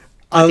love it.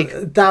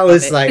 That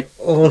was like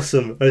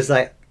awesome. I was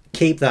like,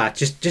 keep that.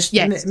 Just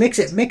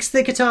mix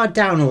the guitar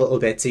down a little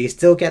bit so you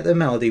still get the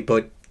melody,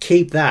 but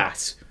keep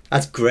that.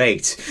 That's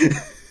great.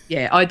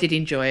 Yeah, I did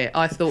enjoy it.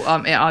 I thought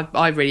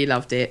I really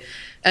loved it,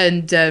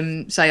 and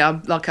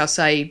like I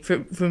say,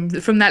 from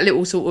that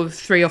little sort of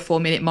 3 or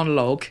 4 minute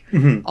monologue,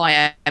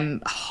 I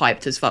am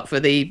hyped as fuck for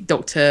the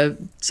Doctor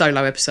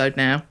solo episode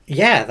now.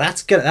 Yeah,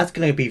 that's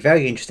gonna be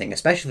very interesting,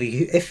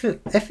 especially if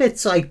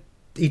it's like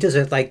he does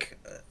it like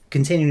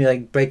continually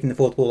like breaking the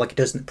fourth wall like he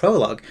does in the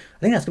prologue. I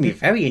think that's going to be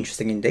very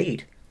interesting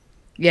indeed.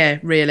 Yeah,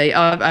 really.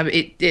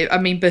 Obviously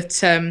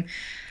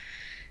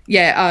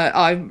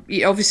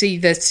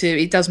that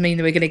it does mean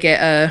that we're going to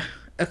get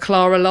a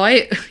Clara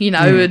light,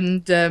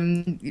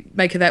 and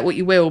make of that what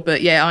you will.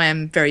 But yeah, I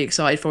am very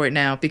excited for it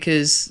now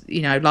because,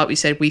 like we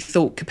said, we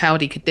thought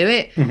Capaldi could do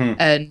it,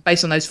 and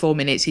based on those 4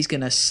 minutes, he's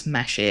going to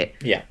smash it.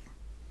 Yeah.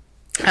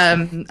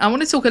 I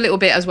want to talk a little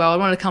bit as well. I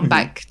want to come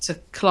back to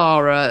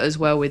Clara as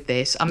well with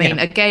this. I mean,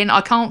 again,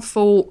 I can't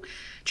fault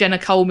Jenna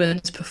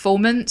Coleman's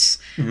performance,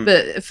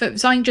 but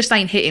something just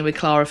ain't hitting with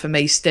Clara for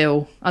me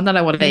still. I don't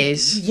know what it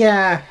is.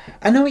 Yeah,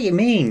 I know what you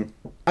mean.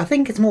 I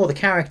think it's more the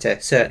character,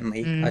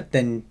 certainly,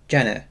 than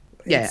Jenna.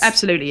 Yeah,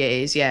 absolutely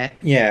it is, yeah.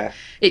 Yeah.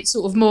 It's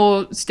sort of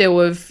more still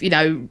of,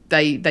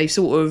 they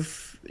sort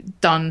of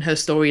done her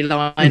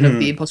storyline of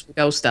the Impossible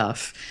Girl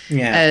stuff.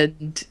 Yeah.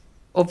 And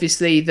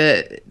obviously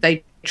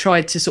they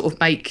tried to sort of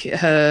make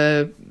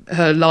her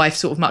life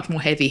sort of much more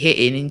heavy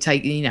hitting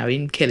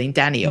in killing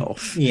Danny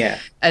off. Yeah.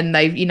 And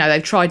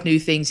they've tried new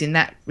things in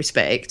that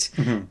respect.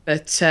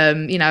 But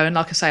and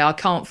like I say, I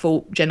can't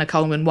fault Jenna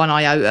Coleman one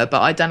iota,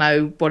 but I don't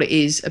know what it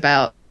is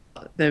about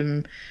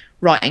them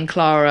writing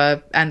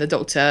Clara and the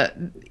Doctor.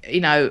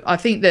 I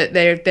think that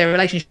their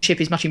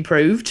relationship is much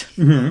improved.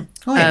 Oh,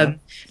 yeah. Like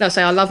I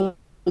say, I love all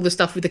all the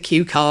stuff with the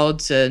cue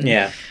cards and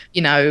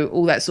you know,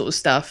 all that sort of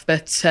stuff.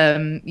 But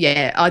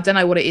yeah, I don't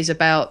know what it is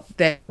about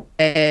their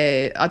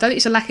I don't think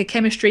it's a lack of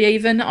chemistry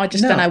even. I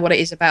just don't know what it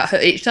is about her.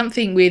 It's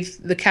something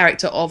with the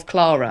character of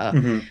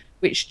Clara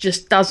which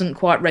just doesn't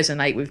quite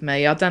resonate with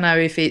me. I don't know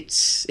if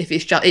it's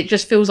just, it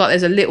just feels like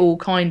there's a little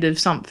kind of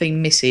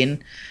something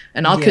missing,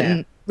 and I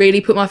couldn't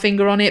really put my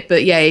finger on it,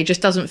 but yeah, it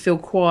just doesn't feel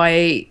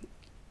quite.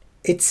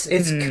 It's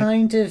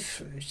kind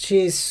of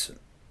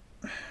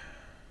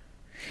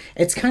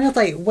it's kind of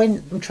like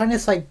when I'm trying to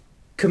like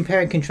compare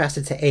and contrast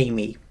it to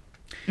Amy.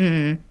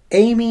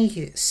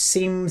 Amy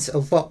seems a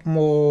lot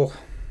more.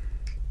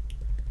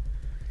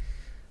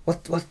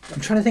 What I'm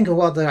trying to think of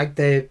what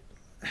the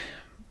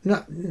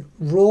not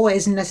raw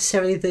isn't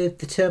necessarily the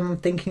term I'm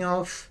thinking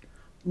of,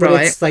 but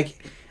it's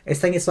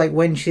like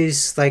when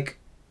she's like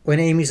when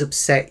Amy's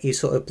upset, you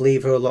sort of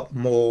believe her a lot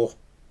more,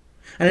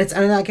 and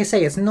like I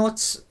say, it's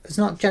not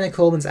Jenna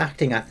Coleman's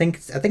acting. I think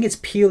it's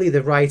purely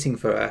the writing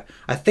for her.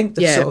 I think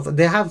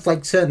they have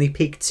like certainly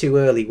peaked too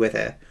early with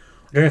her.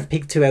 I don't know if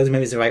peaked too early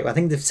maybe is the right way. I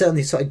think they've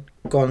certainly sort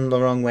of gone the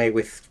wrong way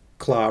with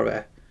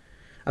Clara.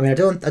 I mean, I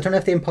don't know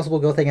if the Impossible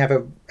Girl thing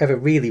ever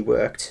really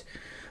worked,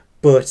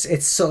 but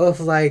it's sort of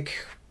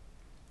like.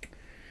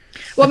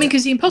 Well, I mean,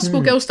 because the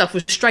Impossible Girl stuff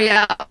was straight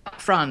out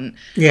front,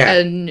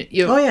 and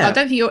I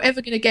don't think you're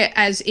ever going to get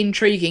as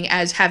intriguing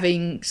as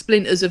having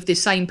splinters of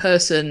this same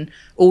person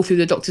all through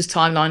the Doctor's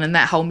timeline and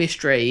that whole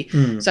mystery.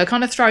 So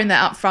kind of throwing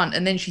that up front,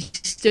 and then she's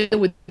still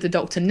with the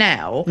Doctor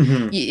now.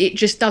 It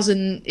just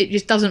doesn't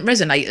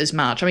resonate as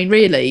much. I mean,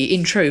 really,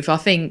 in truth, I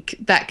think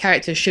that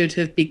character should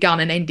have begun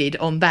and ended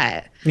on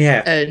that.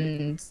 Yeah,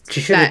 and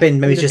she should have been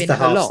maybe just the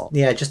half.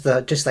 Yeah, just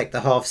like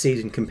the half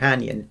season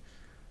companion.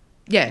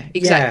 Yeah,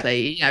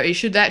 exactly. You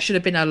know, that should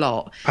have been a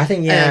lot. I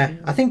think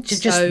I think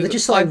they're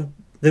just like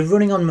they're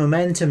running on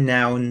momentum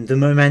now, and the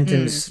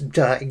momentum's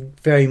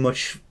very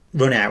much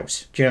run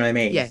out. Do you know what I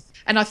mean? Yeah,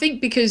 and I think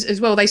because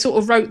as well they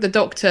sort of wrote the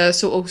Doctor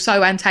sort of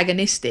so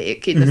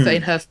antagonistic in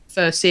in her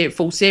first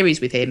full series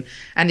with him,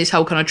 and this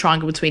whole kind of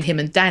triangle between him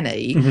and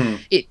Danny.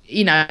 It,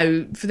 you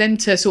know, for them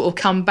to sort of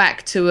come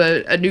back to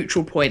a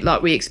neutral point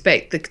like we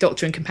expect the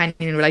Doctor and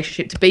companion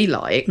relationship to be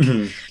like.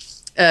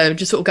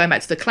 Just sort of going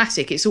back to the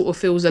classic, it sort of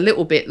feels a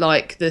little bit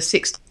like the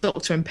Sixth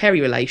Doctor and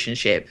Perry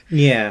relationship.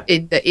 Yeah,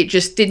 in that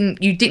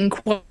you didn't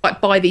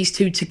quite buy these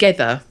two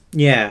together.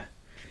 Yeah,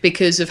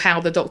 because of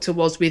how the Doctor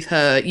was with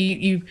her.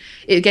 You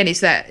again, it's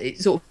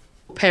sort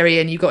of Perry,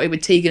 and you got it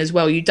with Tegan as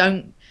well. You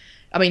don't.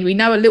 I mean, we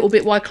know a little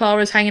bit why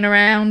Clara's hanging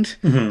around.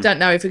 Don't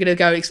know if we're going to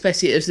go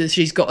explicit as that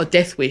she's got a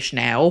death wish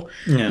now,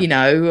 you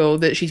know, or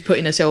that she's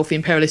putting herself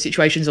in perilous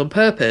situations on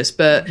purpose.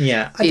 But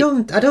I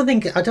don't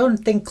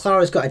think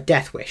Clara's got a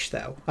death wish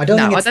though. I don't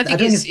think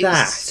it's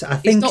that. I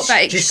think it's not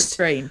that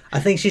extreme. I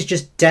think she's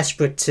just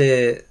desperate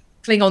to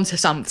cling on to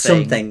something.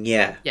 Something,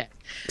 yeah.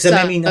 So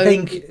I mean, I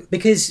think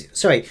because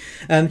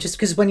just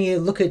because when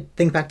you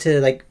think back to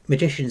like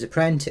Magician's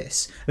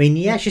Apprentice, I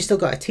mean, she's still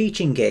got a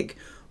teaching gig.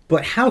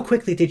 But how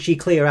quickly did she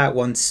clear out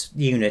once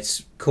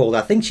units called?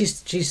 I think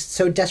she's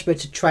so desperate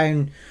to try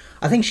and.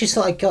 I think she's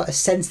sort of got a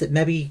sense that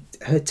maybe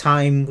her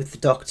time with the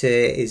Doctor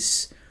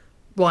is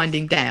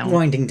winding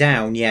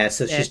down. Yeah.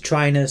 So she's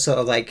trying to sort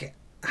of like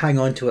hang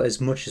on to it as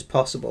much as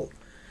possible.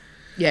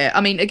 Yeah,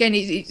 I mean, again,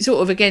 it's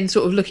sort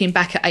of looking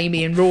back at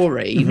Amy and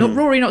Rory. Not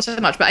Rory, not so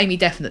much, but Amy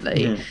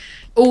definitely.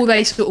 All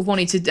they sort of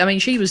wanted to. I mean,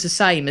 she was the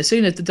same. As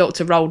soon as the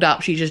Doctor rolled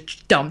up, she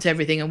just dumped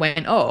everything and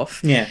went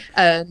off. Yeah.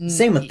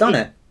 Same with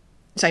Donna.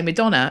 Same with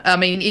Donna. I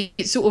mean,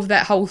 it's sort of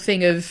that whole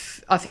thing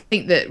of, I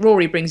think that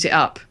Rory brings it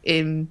up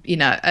in, you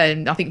know,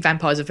 and I think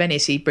Vampires of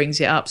Venice, he brings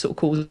it up, sort of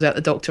calls out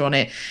the Doctor on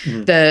it,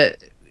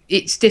 that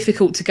it's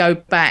difficult to go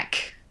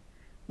back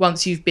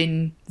once you've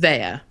been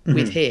there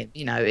with him.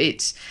 You know,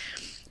 it's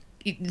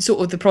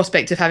sort of the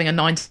prospect of having a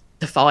 9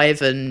 to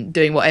 5 and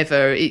doing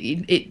whatever,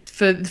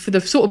 for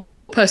the sort of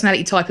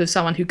personality type of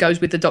someone who goes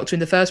with the Doctor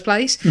in the first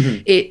place,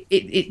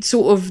 it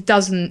sort of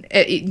doesn't,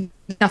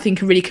 nothing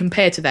can really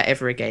compare to that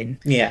ever again.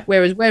 Yeah.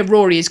 Whereas where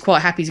Rory is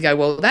quite happy to go,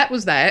 well, that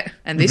was that,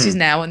 and this is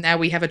now, and now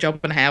we have a job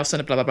and a house and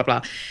a blah blah blah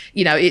blah.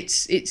 You know,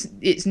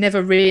 it's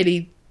never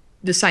really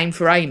the same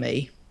for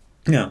Amy.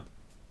 No.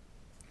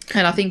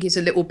 And I think it's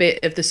a little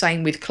bit of the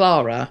same with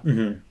Clara.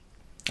 And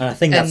I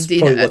think that's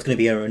probably what's going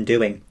to be her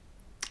undoing.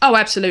 Oh,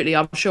 absolutely.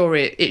 I'm sure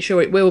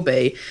it will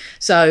be.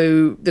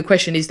 So the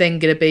question is then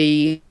going to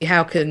be,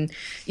 how can,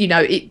 you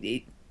know,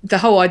 the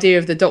whole idea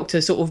of the Doctor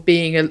sort of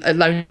being a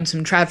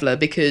lonesome traveller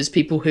because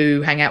people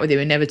who hang out with him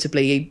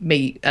inevitably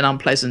meet an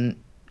unpleasant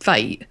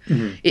fate.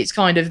 It's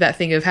kind of that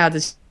thing of how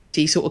does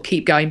he sort of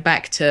keep going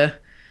back to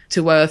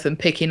Earth and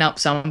picking up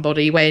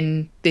somebody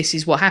when this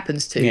is what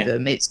happens to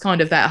them. It's kind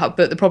of that,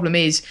 but the problem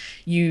is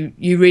you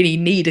really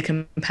need a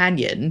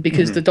companion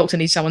because the Doctor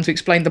needs someone to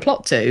explain the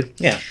plot to.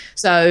 Yeah.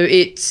 So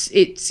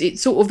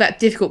it's sort of that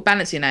difficult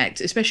balancing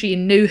act, especially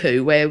in New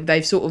Who, where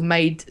they've sort of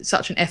made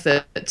such an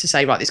effort to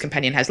say, right, this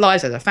companion has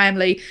lives, has a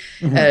family,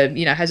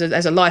 you know, has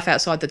a life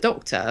outside the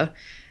Doctor.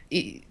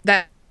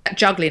 That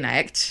juggling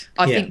act,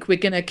 I think we're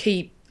going to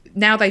keep,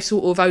 now they've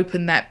sort of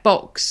opened that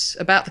box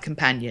about the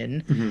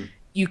companion.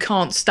 you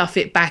can't stuff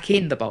it back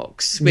in the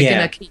box. We're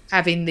going to keep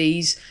having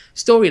these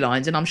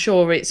storylines, and I'm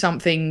sure it's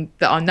something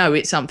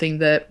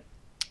that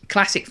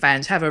classic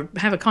fans have a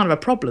kind of a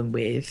problem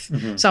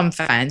with. Some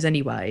fans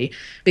anyway,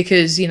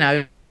 because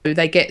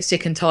they get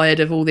sick and tired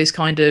of all this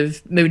kind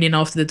of mooning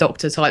after the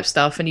Doctor type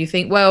stuff, and you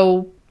think,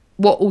 well,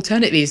 what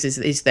alternatives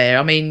is there?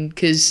 I mean,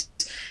 because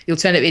the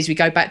alternative is we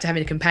go back to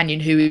having a companion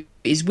who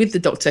is with the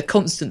Doctor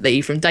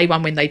constantly from day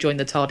one when they join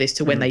the TARDIS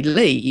to when they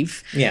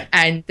leave,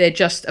 and they're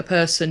just a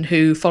person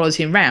who follows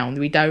him round.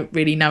 We don't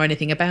really know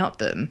anything about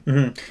them.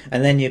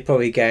 And then you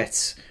probably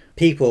get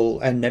people,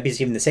 and maybe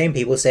it's even the same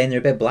people, saying they're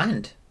a bit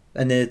bland.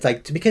 And it's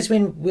like, because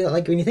when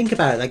you think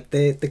about it, like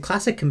the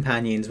classic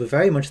companions were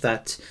very much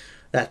that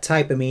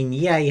type. I mean,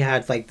 you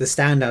had like the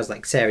standouts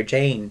like Sarah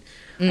Jane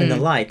and the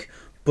like,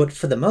 but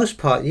for the most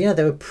part,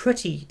 they were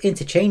pretty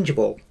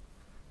interchangeable.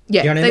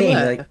 Yeah, you know what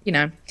I mean?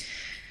 Were,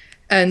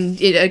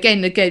 and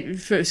again,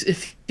 for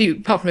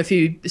apart from a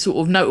few sort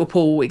of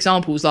notable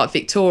examples like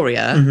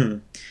Victoria,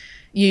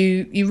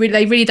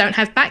 they really don't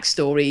have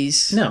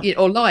backstories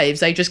or lives.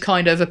 They just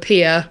kind of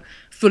appear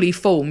fully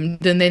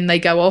formed, and then they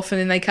go off, and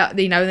then they cut, and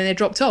then they're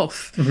dropped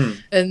off,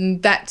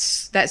 and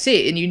that's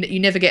it. And you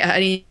never get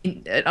any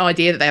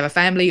idea that they have a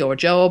family or a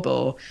job,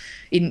 or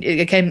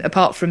again,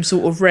 apart from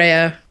sort of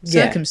rare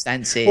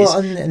circumstances. Well,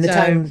 and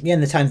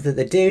the times that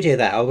they do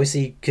that,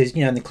 obviously, because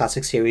in the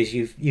classic series,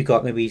 you've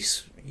got maybe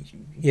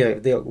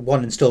the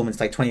one installment's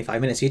like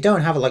 25 minutes. You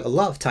don't have like a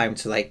lot of time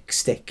to like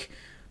stick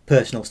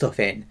personal stuff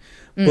in.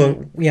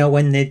 But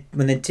when they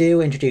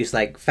do introduce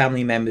like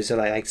family members, or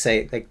like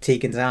say like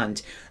Tegan's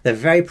aunt, they're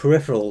very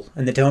peripheral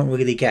and they don't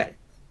really get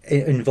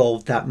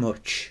involved that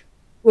much.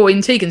 Well,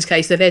 in Tegan's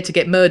case, they're there to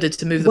get murdered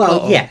to move the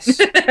plot on. Yes.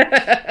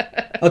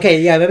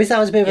 Okay, maybe that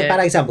was a bit of a bad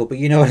example, but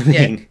you know what I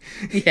mean.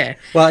 Yeah.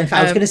 Well, in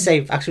fact, I was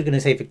going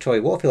to say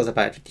Victoria Warfield's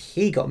about it.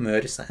 He got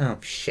murdered. It's like, oh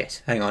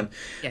shit, hang on.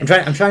 Yeah.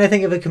 I'm trying to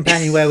think of a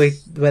companion where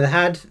they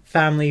had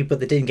family but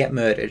they didn't get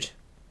murdered.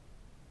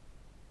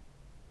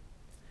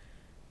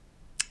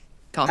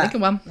 Can't think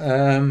of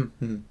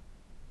one.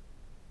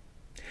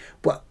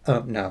 What?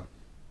 Oh no.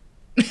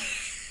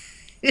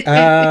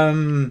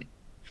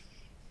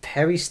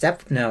 Perry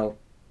Step? No,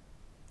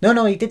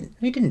 he didn't.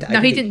 He didn't die. No,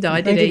 he didn't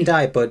die. He didn't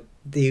die, but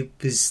there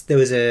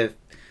was a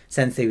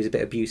sense that he was a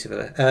bit abusive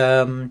of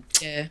her.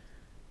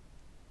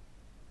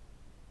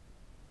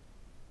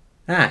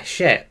 Yeah.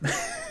 Shit.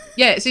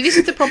 Yeah, see, this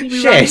is the problem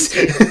we run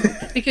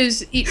into,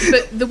 because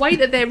but the way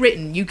that they're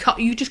written, you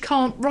just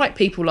can't write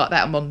people like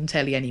that on modern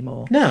telly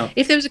anymore. No.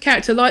 If there was a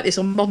character like this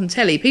on modern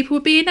telly, people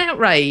would be in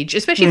outrage,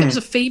 especially if it was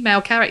a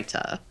female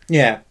character.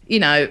 Yeah.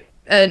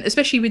 And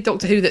especially with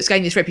Doctor Who, that's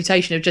gained this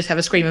reputation of just have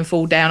a scream and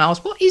fall down,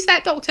 ask, what is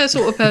that Doctor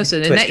sort of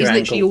person? And that is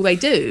literally all they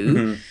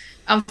do.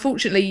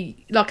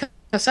 Unfortunately, like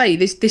I say,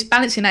 this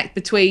balancing act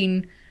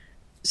between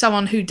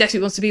someone who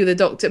desperately wants to be with a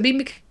Doctor. I mean,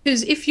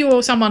 because if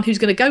you're someone who's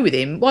going to go with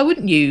him, why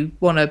wouldn't you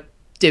want to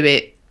do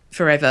it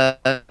forever?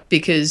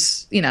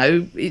 Because,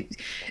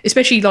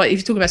 especially like if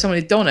you're talking about someone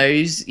with Donna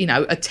who's,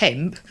 a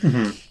temp,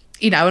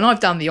 and I've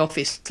done the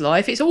office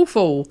life, it's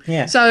awful.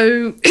 Yeah.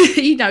 So,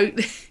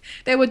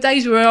 there were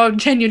days where I'd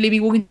genuinely be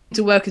walking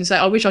to work and say,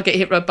 I wish I get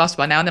hit by a bus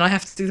by now, and then I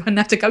have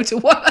to go to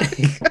work.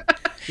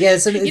 Yeah,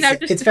 so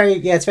it's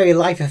very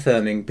life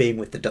affirming being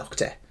with the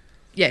Doctor.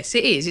 Yes,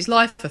 it is. It's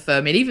life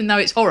affirming, even though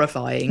it's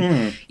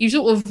horrifying.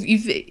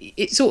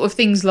 It's sort of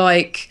things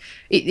like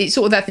it's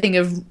sort of that thing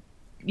of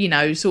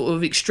sort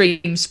of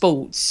extreme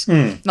sports,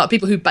 like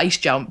people who base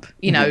jump.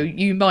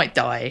 You might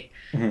die,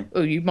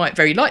 or you might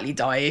very likely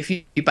die if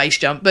you base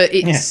jump. But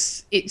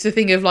it's a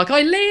thing of like,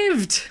 I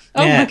lived.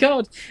 Oh my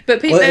god! But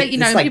people,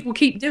 people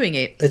keep doing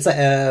it. It's like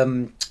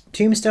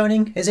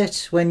tombstoning, is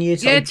it? When you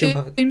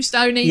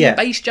tombstoning,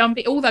 base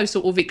jumping, all those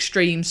sort of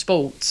extreme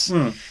sports.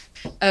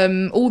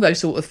 All those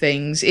sort of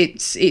things.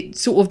 It's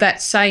sort of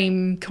that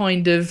same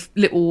kind of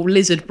little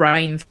lizard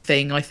brain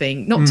thing, I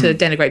think. Not to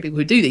denigrate people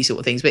who do these sort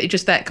of things, but it's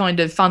just that kind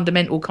of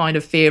fundamental kind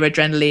of fear,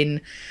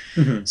 adrenaline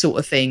sort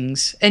of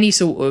things. Any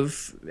sort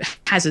of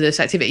hazardous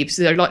activity.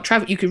 So like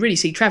travel, you could really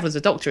see Travel as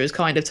a Doctor as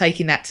kind of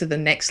taking that to the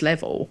next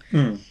level.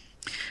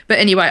 But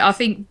anyway, I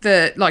think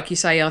that, like you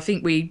say, I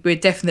think we're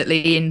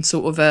definitely in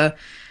sort of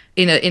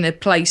in a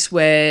place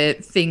where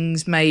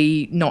things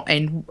may not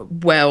end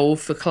well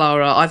for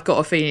Clara. I've got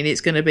a feeling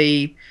it's going to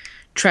be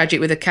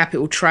tragic with a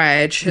capital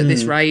trage at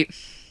this rate.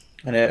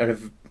 And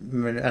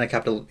a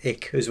capital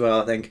ick as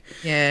well, I think.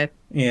 Yeah.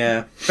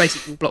 Yeah.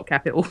 Basically block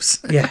capitals.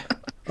 Yeah.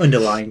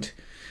 Underlined.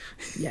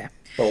 Yeah.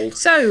 Bold.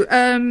 So,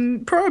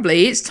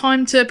 probably it's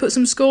time to put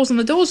some scores on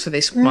the doors for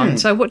this one.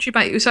 So what do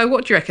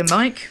you reckon,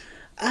 Mike?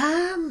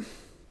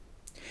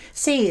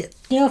 See,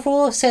 for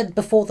all I've said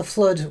before, the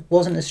flood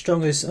wasn't as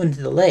strong as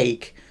Under the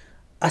Lake.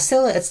 It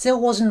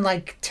still wasn't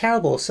like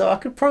terrible. So I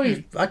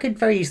could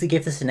very easily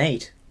give this an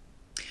 8.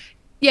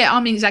 Yeah,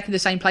 I'm in exactly the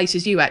same place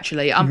as you.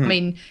 Actually, I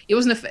mean, it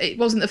wasn't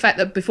the fact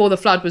that Before the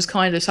Flood was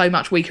kind of so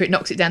much weaker, it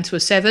knocks it down to a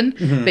 7.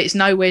 But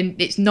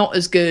it's not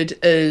as good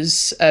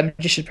as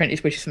Magician's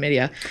Apprentice, which is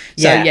familiar.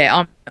 So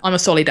I'm a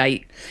solid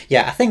 8.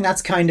 Yeah, I think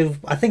that's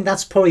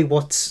probably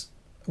what's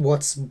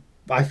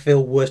I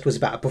feel worst was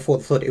about Before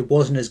the Flood. It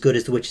wasn't as good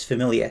as The Witch's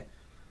Familiar.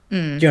 Do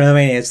you know what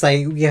I mean? It's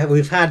like, yeah,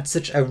 we've had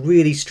such a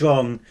really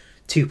strong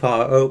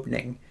 2-part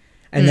opening,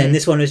 and then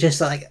this one was just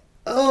like,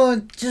 oh,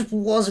 it just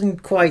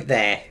wasn't quite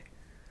there.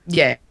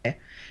 Yeah.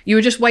 You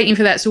were just waiting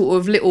for that sort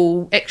of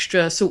little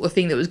extra sort of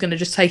thing that was going to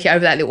just take it over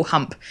that little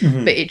hump,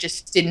 but it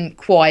just didn't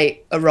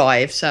quite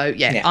arrive. So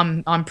yeah.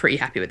 I'm pretty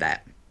happy with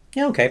that.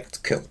 Yeah, okay, that's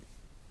cool.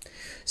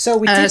 So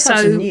we did have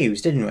some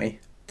news, didn't we?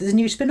 There's a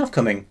new spin-off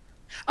coming.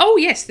 Oh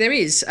yes, there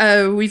is.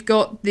 We've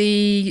got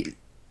the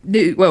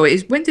new. Well,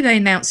 when did they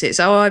announce it?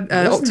 So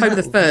October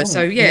the 1st.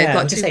 So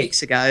like 2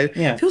 weeks ago.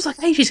 Yeah, feels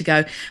like ages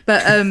ago.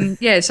 But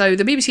so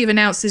the BBC have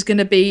announced there's going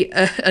to be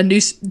a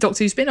new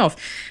Doctor Who spin-off,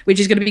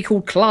 which is going to be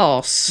called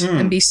Class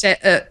and be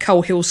set at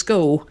Coal Hill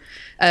School.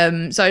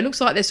 So it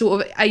looks like they're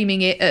sort of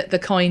aiming it at the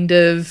kind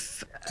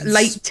of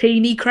late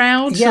teeny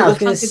crowd,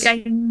 sort of Hunger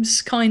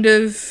Games kind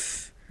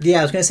of. Yeah,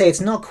 I was going to say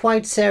it's not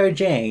quite Sarah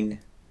Jane.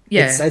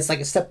 Yeah, it's like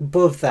a step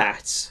above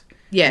that.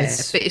 Yeah,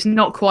 but it's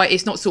not quite.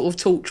 It's not sort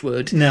of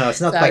Torchwood. No, it's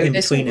not quite in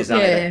between, is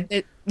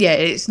it?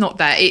 It's not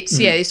that.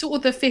 It's sort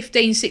of the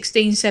 15,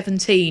 16,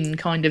 17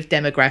 kind of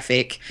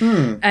demographic.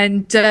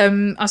 And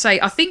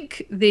I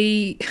think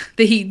the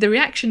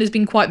reaction has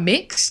been quite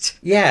mixed.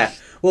 Yeah.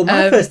 Well,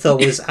 my first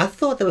thought was I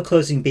thought they were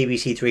closing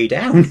BBC Three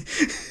down.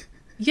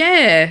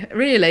 Yeah,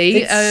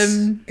 really.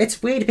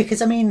 It's weird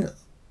because I mean,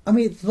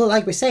 well,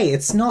 like we say,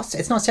 it's not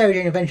Sarah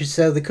Jane Adventures,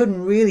 so they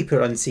couldn't really put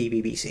it on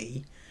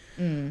CBBC.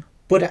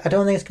 But I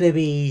don't think it's going to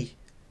be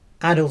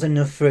adult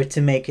enough for it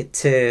to make it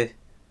to,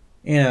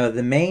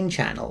 the main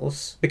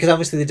channels, because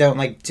obviously they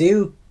don't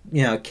do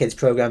kids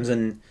programs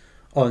on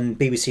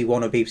BBC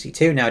One or BBC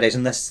Two nowadays,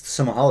 unless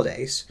summer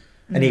holidays,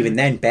 and even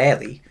then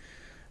barely.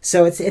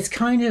 So it's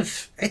kind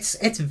of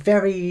it's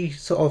very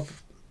sort of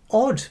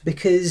odd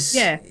because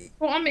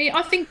well,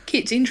 I think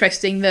it's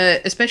interesting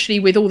that, especially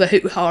with all the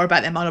hoo-ha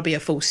about there might not be a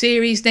full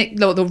series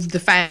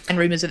the fan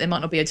rumours that there might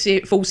not be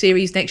a full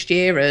series next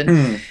year,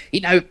 and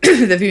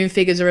the viewing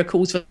figures are a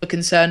cause for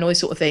concern, all this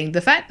sort of thing.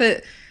 The fact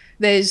that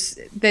there's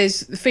the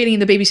feeling in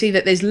the BBC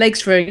that there's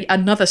legs for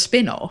another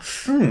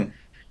spin-off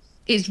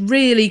is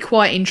really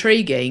quite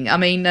intriguing. I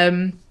mean,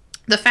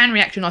 the fan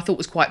reaction I thought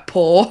was quite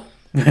poor.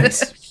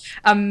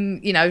 From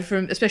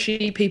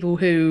especially people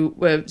who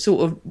were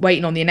sort of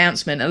waiting on the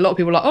announcement. A lot of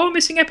people were like, oh,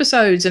 missing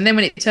episodes. And then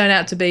when it turned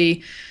out to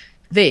be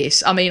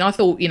this, I mean, I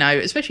thought,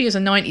 especially as a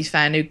 90s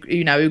fan who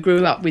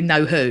grew up with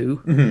No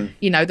Who,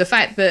 the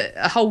fact that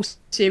a whole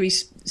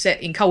series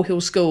set in Coal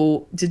Hill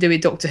School to do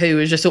with Doctor Who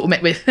was just sort of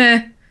met with,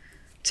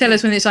 tell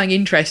us when it's something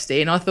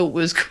interesting, I thought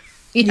was pretty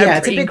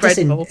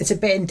incredible. It's a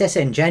bit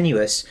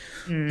disingenuous.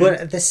 But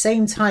at the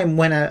same time,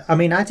 when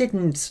I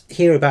didn't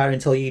hear about it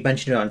until you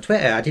mentioned it on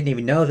Twitter. I didn't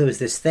even know there was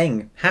this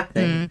thing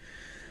happening.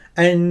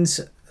 And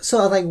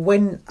sort of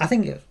when I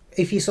think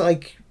if you sort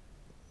of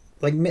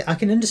I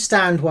can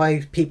understand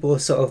why people are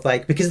sort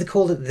of because they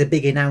called it the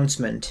big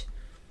announcement.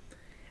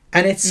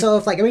 And it's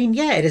sort of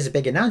it is a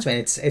big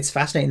announcement. It's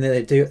fascinating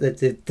that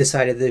they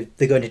decided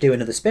they're going to do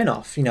another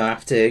spin-off,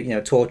 after,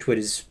 Torchwood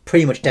is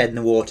pretty much dead in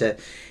the water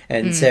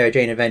and Sarah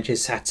Jane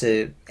Adventures had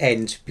to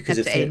end because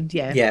of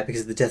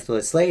the death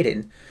of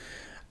Sladen.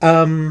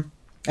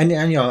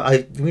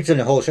 We've done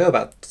a whole show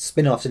about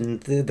spin-offs and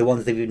the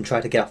ones they've even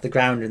tried to get off the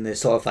ground and they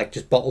sort of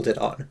just bottled it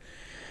on.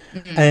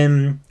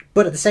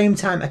 But at the same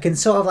time, I can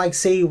sort of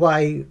see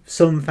why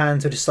some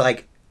fans are just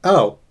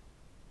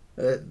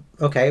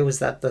okay, was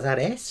that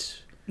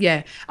it?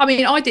 Yeah. I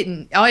mean,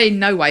 I in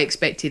no way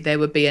expected there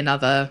would be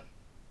another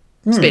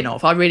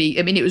spin-off.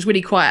 It was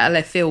really quite out of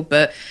left field,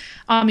 but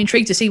I'm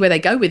intrigued to see where they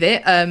go with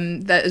it.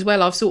 That as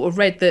well, I've sort of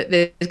read that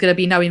there's going to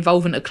be no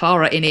involvement of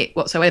Clara in it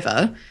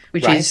whatsoever,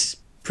 which is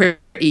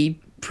pretty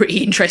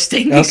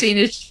interesting, seeing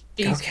as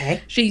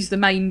she's the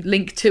main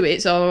link to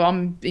it. So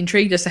I'm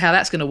intrigued as to how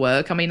that's going to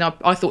work. I mean,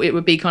 I thought it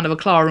would be kind of a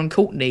Clara and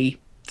Courtney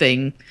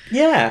thing,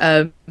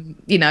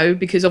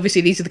 because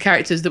obviously these are the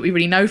characters that we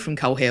really know from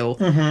Coal Hill.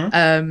 But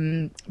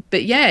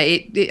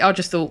I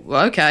just thought,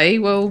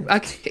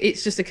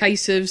 it's just a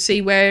case of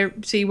see where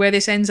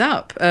this ends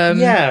up.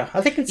 I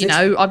think it's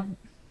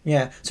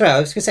sorry, I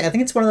was gonna say I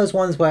think it's one of those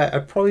ones where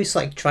I'd probably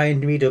just try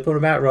and read up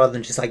about rather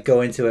than just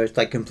go into it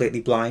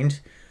completely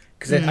blind,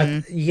 because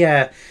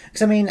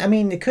because I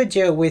mean it could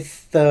deal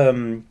with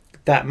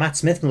that Matt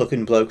Smith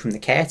looking bloke from The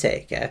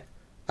Caretaker,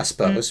 I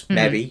suppose,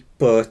 maybe,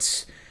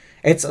 but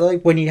it's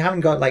when you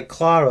haven't got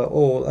Clara,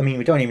 or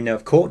we don't even know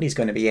if Courtney's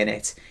going to be in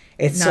it.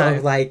 It's sort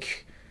of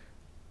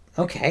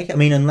okay. I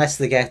mean, unless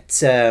they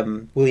get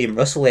William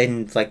Russell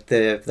in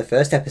the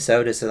first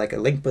episode as a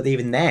link, but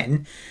even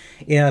then,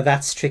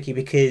 that's tricky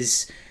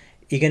because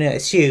you're going to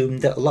assume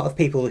that a lot of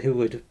people who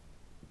would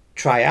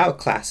try out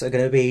Class are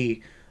going to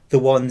be the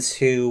ones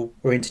who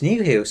were into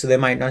New Who, so they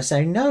might not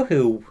necessarily know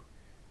who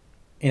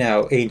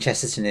Ian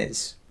Chesterton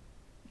is.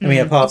 I mean,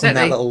 apart from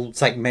that little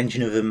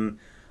mention of him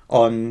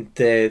on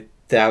the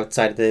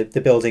outside of the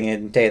building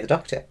in Day of the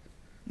Doctor.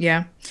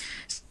 Yeah.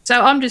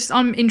 So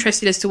I'm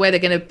interested as to where they're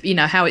going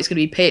to, how it's going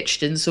to be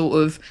pitched and sort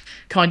of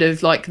kind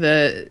of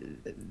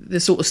the the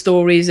sort of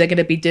stories they're going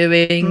to be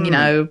doing, you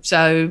know.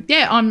 So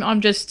yeah,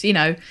 I'm just, you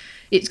know,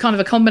 it's kind of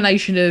a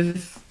combination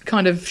of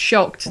kind of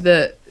shocked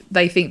that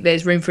they think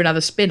there's room for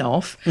another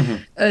spin-off,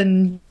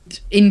 and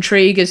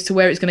intrigue as to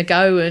where it's going to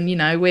go. And you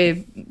know,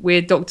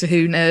 we're Doctor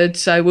Who nerds,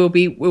 so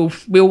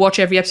we'll watch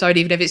every episode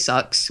even if it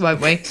sucks, won't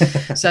we?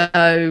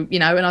 So you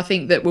know, and I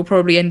think that we'll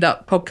probably end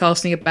up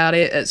podcasting about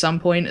it at some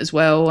point as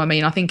well. I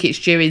mean, I think it's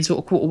due in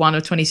sort of Q1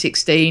 of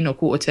 2016 or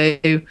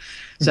Q2.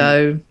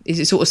 So is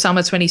it sort of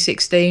summer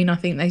 2016? I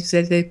think they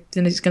said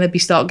then it's going to be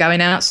start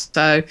going out.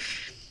 So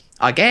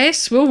I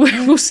guess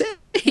we'll see.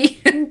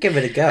 Give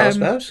it a go, I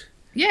suppose.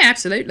 Yeah,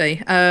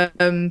 absolutely.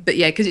 But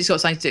yeah, because it's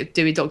got something to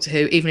do with Doctor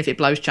Who, even if it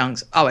blows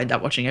chunks, I'll end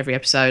up watching every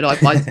episode. I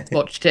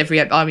watched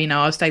every. I mean,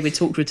 I stayed with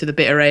Torchwood to the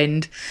bitter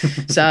end.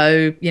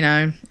 So you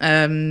know,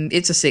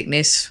 it's a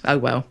sickness. Oh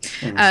well.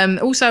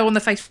 Also on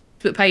the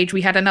Facebook page,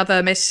 we had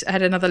another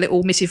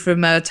little missive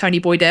from Tony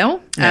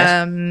Boydell.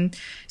 Yes.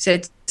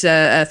 Said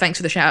thanks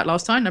for the shout out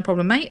last time, no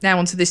problem, mate. Now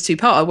on to this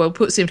two-parter. Well,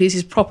 put simply, this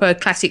is proper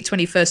classic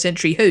 21st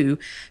century Who.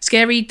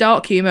 Scary,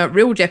 dark humour,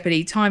 real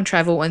jeopardy, time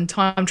travel and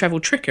time travel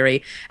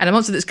trickery, and a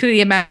monster that's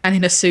clearly a man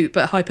in a suit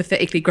but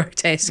hypothetically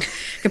grotesque.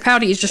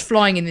 Capaldi is just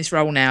flying in this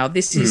role now.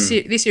 This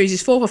series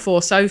is 4 for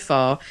 4 so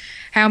far.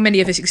 How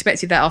many of us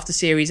expected that after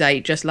Series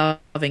 8? Just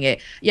loving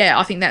it. Yeah,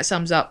 I think that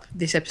sums up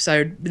these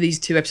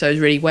two episodes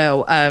really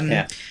well.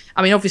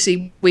 I mean,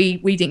 obviously, we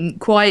didn't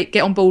quite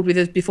get on board with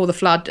it before the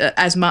flood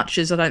as much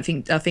as I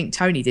think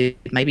Tony did,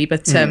 maybe.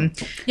 But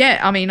yeah,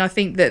 I mean, I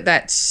think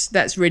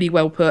that's really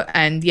well put.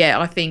 And yeah,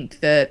 I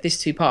think that this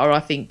two-parter, I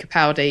think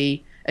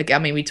Capaldi, I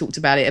mean, we talked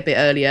about it a bit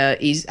earlier,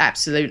 he's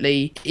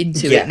absolutely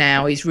into it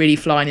now. He's really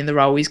flying in the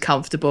role. He's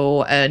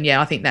comfortable. And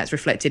yeah, I think that's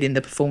reflected in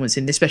the performance,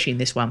 especially in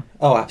this one.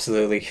 Oh,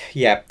 absolutely.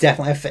 Yeah,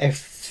 definitely.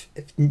 If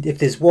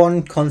there's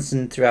one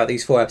constant throughout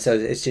these 4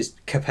 episodes, it's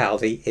just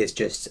Capaldi is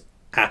just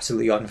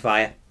absolutely on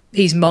fire.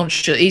 He's a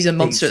monster at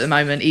the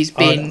moment. He's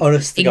been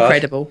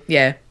incredible.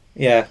 God.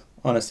 Yeah,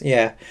 honest.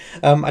 Yeah.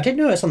 I did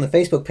notice on the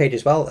Facebook page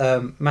as well,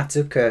 Matt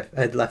Zupka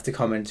had left a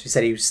comment who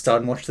said he was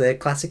starting to watch the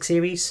classic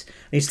series.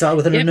 And he started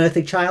with An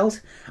Unearthly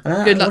Child.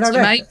 And good luck to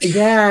you, mate.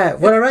 Yeah,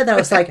 when I read that, I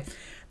was like,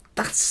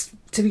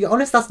 to be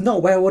honest, that's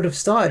not where I would have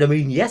started. I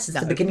mean, yes, it's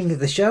the beginning of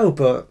the show,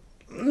 but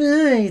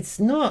it's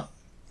not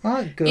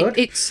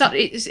good.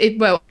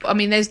 Well, I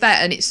mean, there's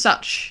that, and it's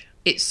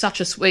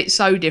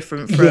so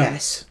different from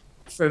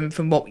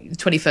from what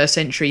 21st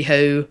century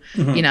Who,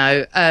 you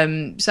know.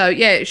 So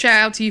yeah,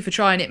 shout out to you for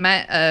trying it,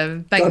 Matt.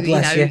 God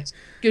bless you. It's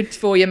good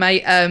for you,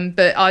 mate.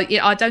 But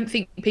I don't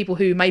think people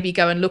who maybe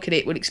go and look at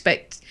it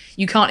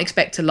you can't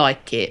expect to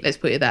like it. Let's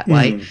put it that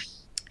way.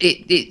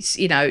 It's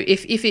you know,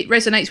 if it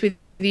resonates with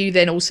you,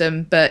 then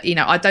awesome. But you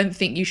know, I don't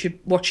think you should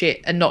watch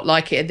it and not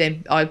like it, and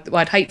then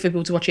I'd hate for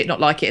people to watch it and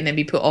not like it and then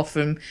be put off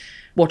from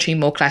watching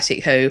more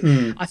classic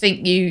Who. I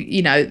think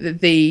you know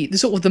the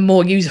sort of the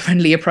more user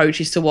friendly approach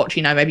is to watch,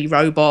 you know, maybe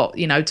Robot,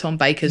 you know, Tom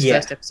Baker's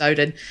first episode,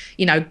 and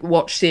you know,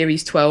 watch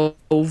series 12,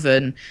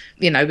 and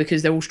you know,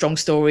 because they're all strong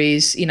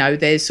stories. You know,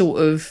 there's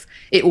sort of,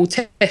 it will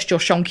test your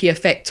shonky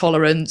effect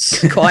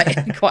tolerance quite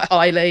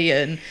highly,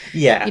 and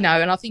you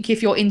know, and I think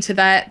if you're into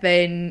that,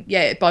 then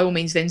yeah, by all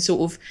means, then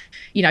sort of,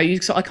 you know,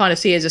 you sort of kind of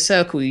see it as a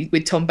circle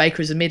with Tom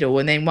Baker as a middle,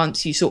 and then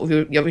once you sort of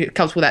you're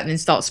comfortable with that, and then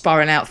start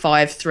spiraling out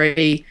 5,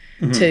 3,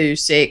 2,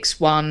 6,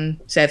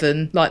 1,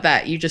 7, like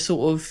that. You just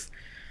sort of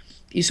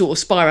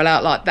spiral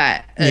out like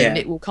that, and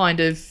it will kind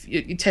of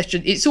you test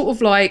your, it's sort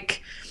of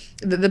like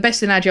the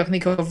best analogy I can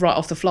think of right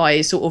off the fly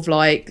is sort of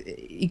like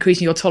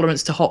increasing your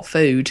tolerance to hot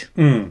food.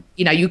 You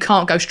know, you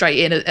can't go straight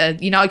in.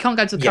 You know, I can't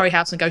go to the curry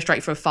house and go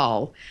straight for a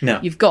fowl. No,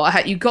 you've got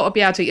to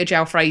be able to eat a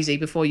jalfrezi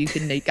before you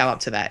can go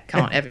up to that.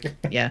 Can't ever.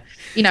 Yeah,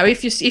 you know,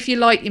 if you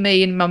like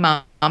me and my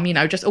mum, you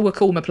know, just a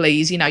korma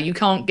please. You know, you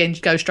can't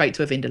go straight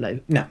to a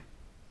vindaloo.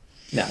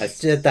 No,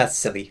 that's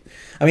silly.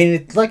 I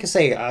mean, like I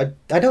say, I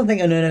don't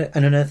think An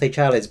Unearthly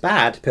Child is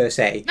bad per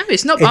se. No,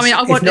 it's not.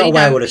 It's not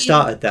where I would have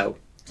started though.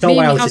 It's not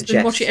where I would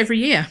suggest. Watch it every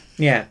year.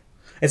 Yeah,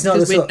 it's not.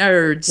 Because we're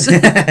nerds.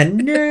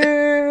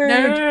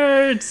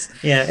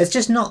 Nerds. Yeah, it's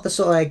just not the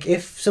sort of, like,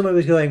 if someone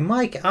was going,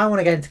 Mike, I want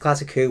to get into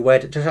classic Who.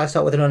 Where should I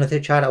start with An Unearthly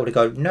Child? I would have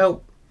gone,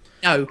 no.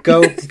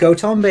 Go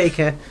Tom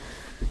Baker.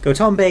 Go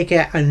Tom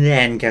Baker, and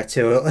then get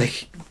to it.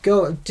 Like,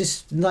 go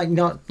just like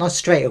not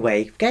straight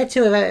away. Get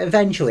to it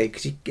eventually,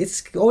 because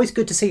it's always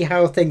good to see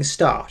how things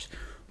start,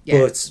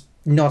 but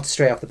not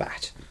straight off the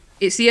bat.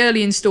 It's the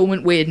early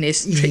instalment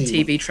weirdness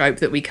TV trope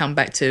that we come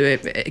back to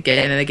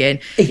again and again.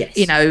 Yes.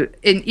 You know,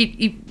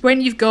 when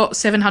you've got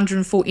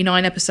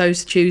 749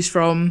 episodes to choose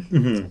from,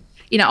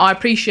 you know, I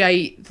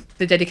appreciate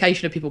the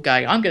dedication of people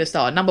going, I'm going to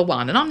start at number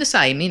 1, and I'm the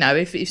same. You know,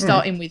 if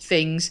starting with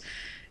things,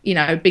 you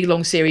know, big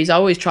long series, I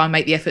always try and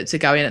make the effort to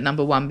go in at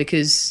number 1,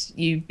 because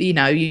you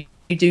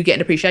do get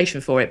an appreciation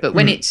for it. But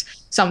when it's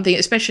something,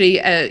 especially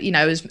you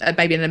know, as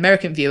maybe an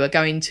American viewer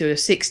going to a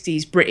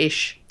 60s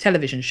British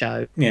television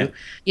show,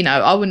 you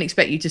know, I wouldn't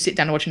expect you to sit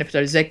down and watch an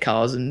episode of Z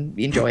Cars and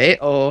enjoy it,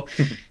 or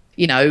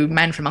you know,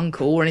 Man from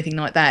U.N.C.L.E. or anything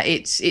like that.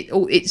 It's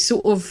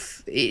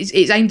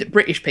aimed at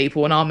British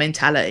people and our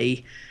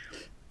mentality.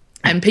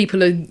 and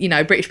people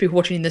are, British people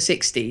watching in the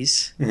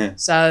 60s. Yeah.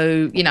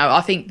 So,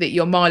 I think that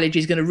your mileage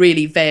is going to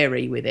really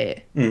vary with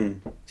it.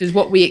 Because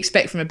what we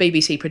expect from a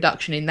BBC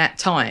production in that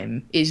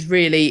time is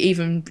really,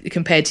 even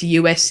compared to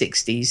US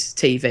 60s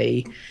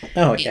TV.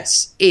 Oh, okay.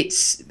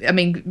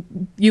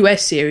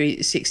 US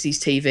series 60s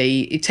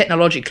TV,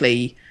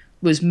 technologically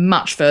was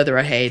much further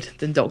ahead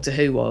than Doctor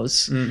Who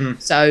was.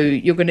 So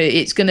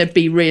it's going to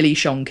be really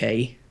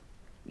shonky.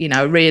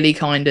 Really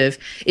kind of,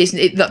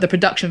 the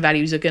production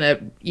values are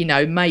going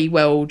to, may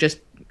well just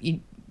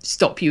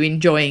stop you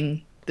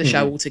enjoying the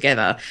show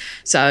altogether.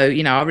 So,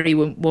 I really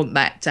wouldn't want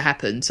that to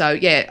happen. So,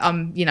 yeah,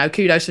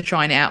 kudos for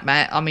trying it out,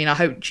 Matt. I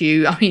hope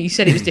you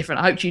said it was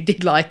different. I hope you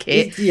did like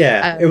it.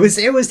 Yeah, it was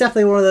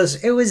definitely one of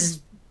those, it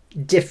was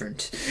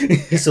different.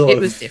 It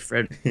was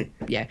different.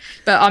 Yeah.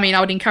 But, I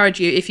would encourage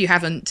you, if you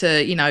haven't,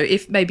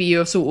 if maybe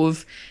you're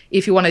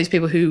if you're one of those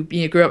people who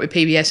grew up with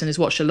PBS and has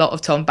watched a lot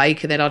of Tom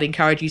Baker, then I'd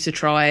encourage you to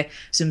try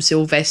some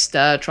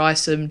Sylvester, try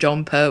some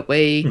John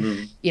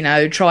Pertwee,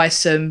 try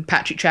some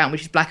Patrick Troughton,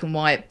 which is black and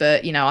white.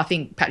 But, I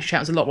think Patrick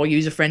Troughton's a lot more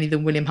user-friendly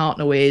than William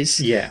Hartnell is.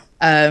 Yeah.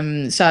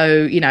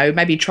 So,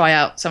 maybe try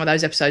out some of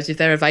those episodes if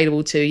they're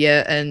available to you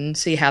and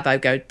see how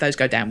those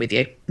go down with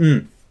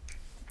you.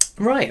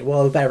 Right,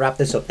 well, we better wrap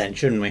this up then,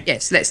 shouldn't we?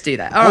 Yes, let's do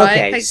that. All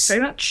right, thanks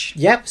very much.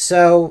 Yep,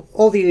 so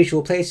all the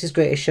usual places,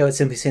 Greatest Show at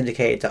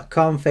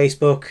simplysyndicated.com,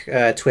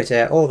 Facebook,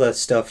 Twitter, all that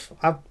stuff.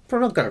 I'm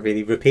not going to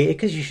really repeat it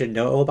because you should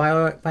know it all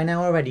by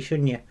now already,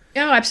 shouldn't you?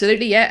 Yeah,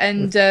 absolutely, yeah.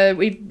 And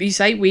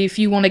if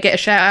you want to get a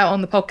shout out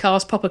on the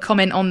podcast, pop a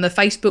comment on the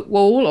Facebook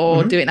wall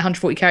or do it in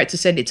 140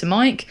 characters, send it to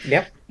Mike.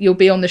 Yep. You'll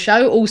be on the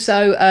show.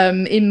 Also,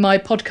 in my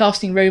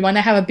podcasting room, I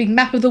now have a big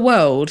map of the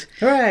world.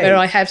 Hooray. Where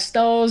I have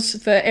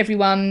stars for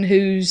everyone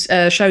who's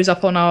shows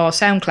up on our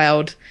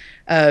SoundCloud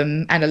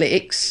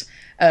analytics.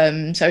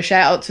 So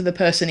shout out to the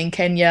person in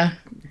Kenya,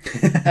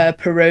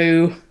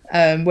 Peru,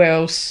 where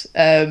else?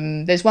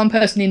 There's one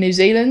person in New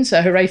Zealand,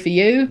 so hooray for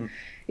you.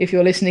 If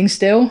you're listening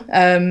still.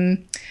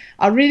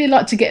 I'd really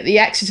like to get the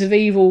Axis of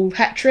Evil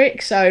hat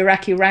trick, so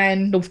Iraq,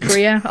 Iran, North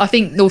Korea. I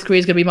think North Korea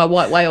is going to be my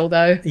white whale,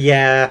 though.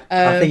 Yeah,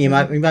 I think you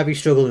might be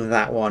struggling with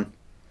that one.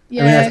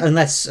 Yeah.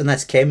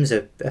 Unless Kim's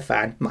a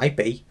fan, might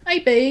be.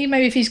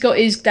 Maybe if he's got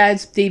his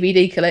dad's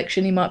DVD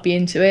collection, he might be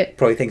into it.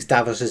 Probably thinks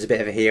Davos is a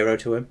bit of a hero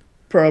to him.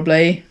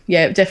 Probably,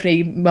 yeah,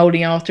 definitely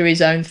moulding after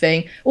his own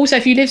thing. Also,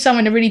 if you live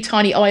somewhere in a really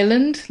tiny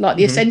island, like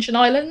the Ascension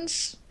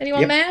Islands,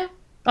 anyone there?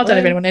 I don't know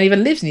if anyone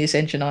even lives in the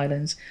Ascension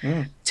Islands.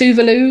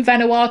 Tuvalu,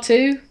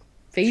 Vanuatu,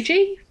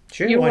 Fiji?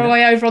 Sure, you're all the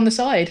way over on the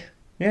side.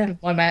 Yeah.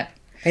 My map.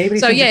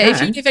 Anybody so yeah, Japan?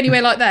 if you live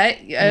anywhere like that,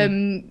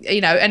 and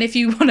if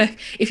you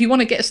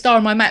want to get a star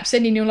on my map,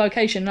 send in your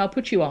location and I'll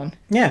put you on.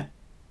 Yeah.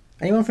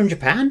 Anyone from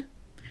Japan?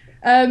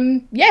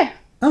 Yeah.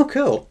 Oh,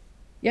 cool.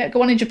 Yeah, got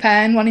one in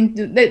Japan, one in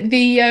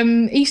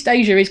the East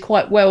Asia is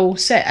quite well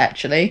set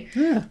actually.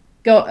 Yeah.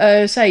 Got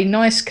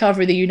nice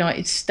cover of the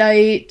United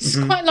States.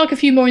 Quite like a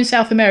few more in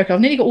South America. I've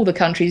nearly got all the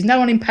countries. No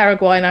one in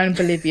Paraguay, no one in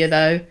Bolivia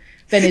though.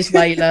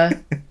 Venezuela,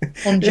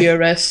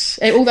 Honduras,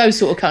 all those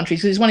sort of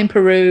countries. There's one in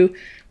Peru,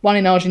 one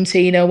in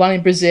Argentina, one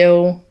in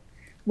Brazil,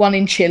 one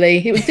in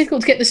Chile. It was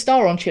difficult to get the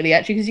star on Chile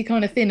actually because you're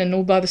kind of thin and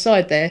all by the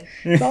side there,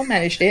 but I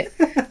managed it.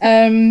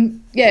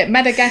 Yeah,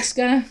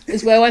 Madagascar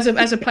as well. As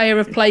a player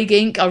of Plague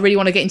Inc., I really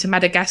want to get into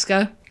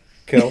Madagascar.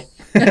 Cool.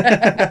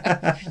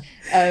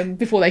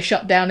 Before they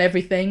shut down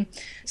everything.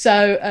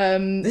 So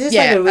this is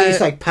like a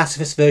really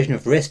pacifist version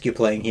of Risk you're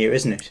playing here,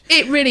 isn't it?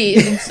 It really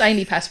is an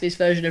insanely pacifist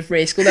version of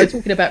Risk. Although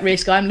talking about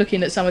Risk, I'm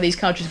looking at some of these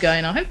countries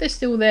going, I hope they're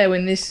still there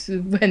when this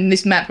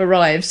map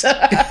arrives.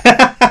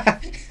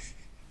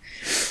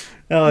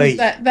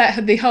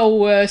 The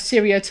whole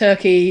Syria,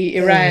 Turkey,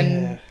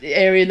 Iran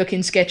area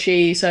looking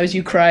sketchy. So is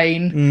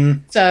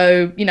Ukraine.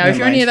 So if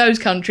you're any of those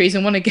countries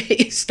and want to get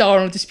a star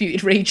on a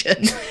disputed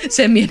region,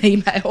 send me an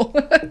email.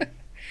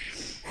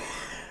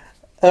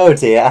 Oh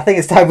dear, I think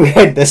it's time we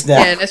end this now.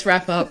 Yeah, let's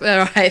wrap up.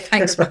 All right,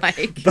 thanks, Mike.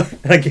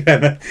 Thank you,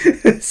 Emma.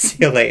 See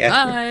you later.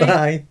 Bye.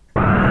 Bye.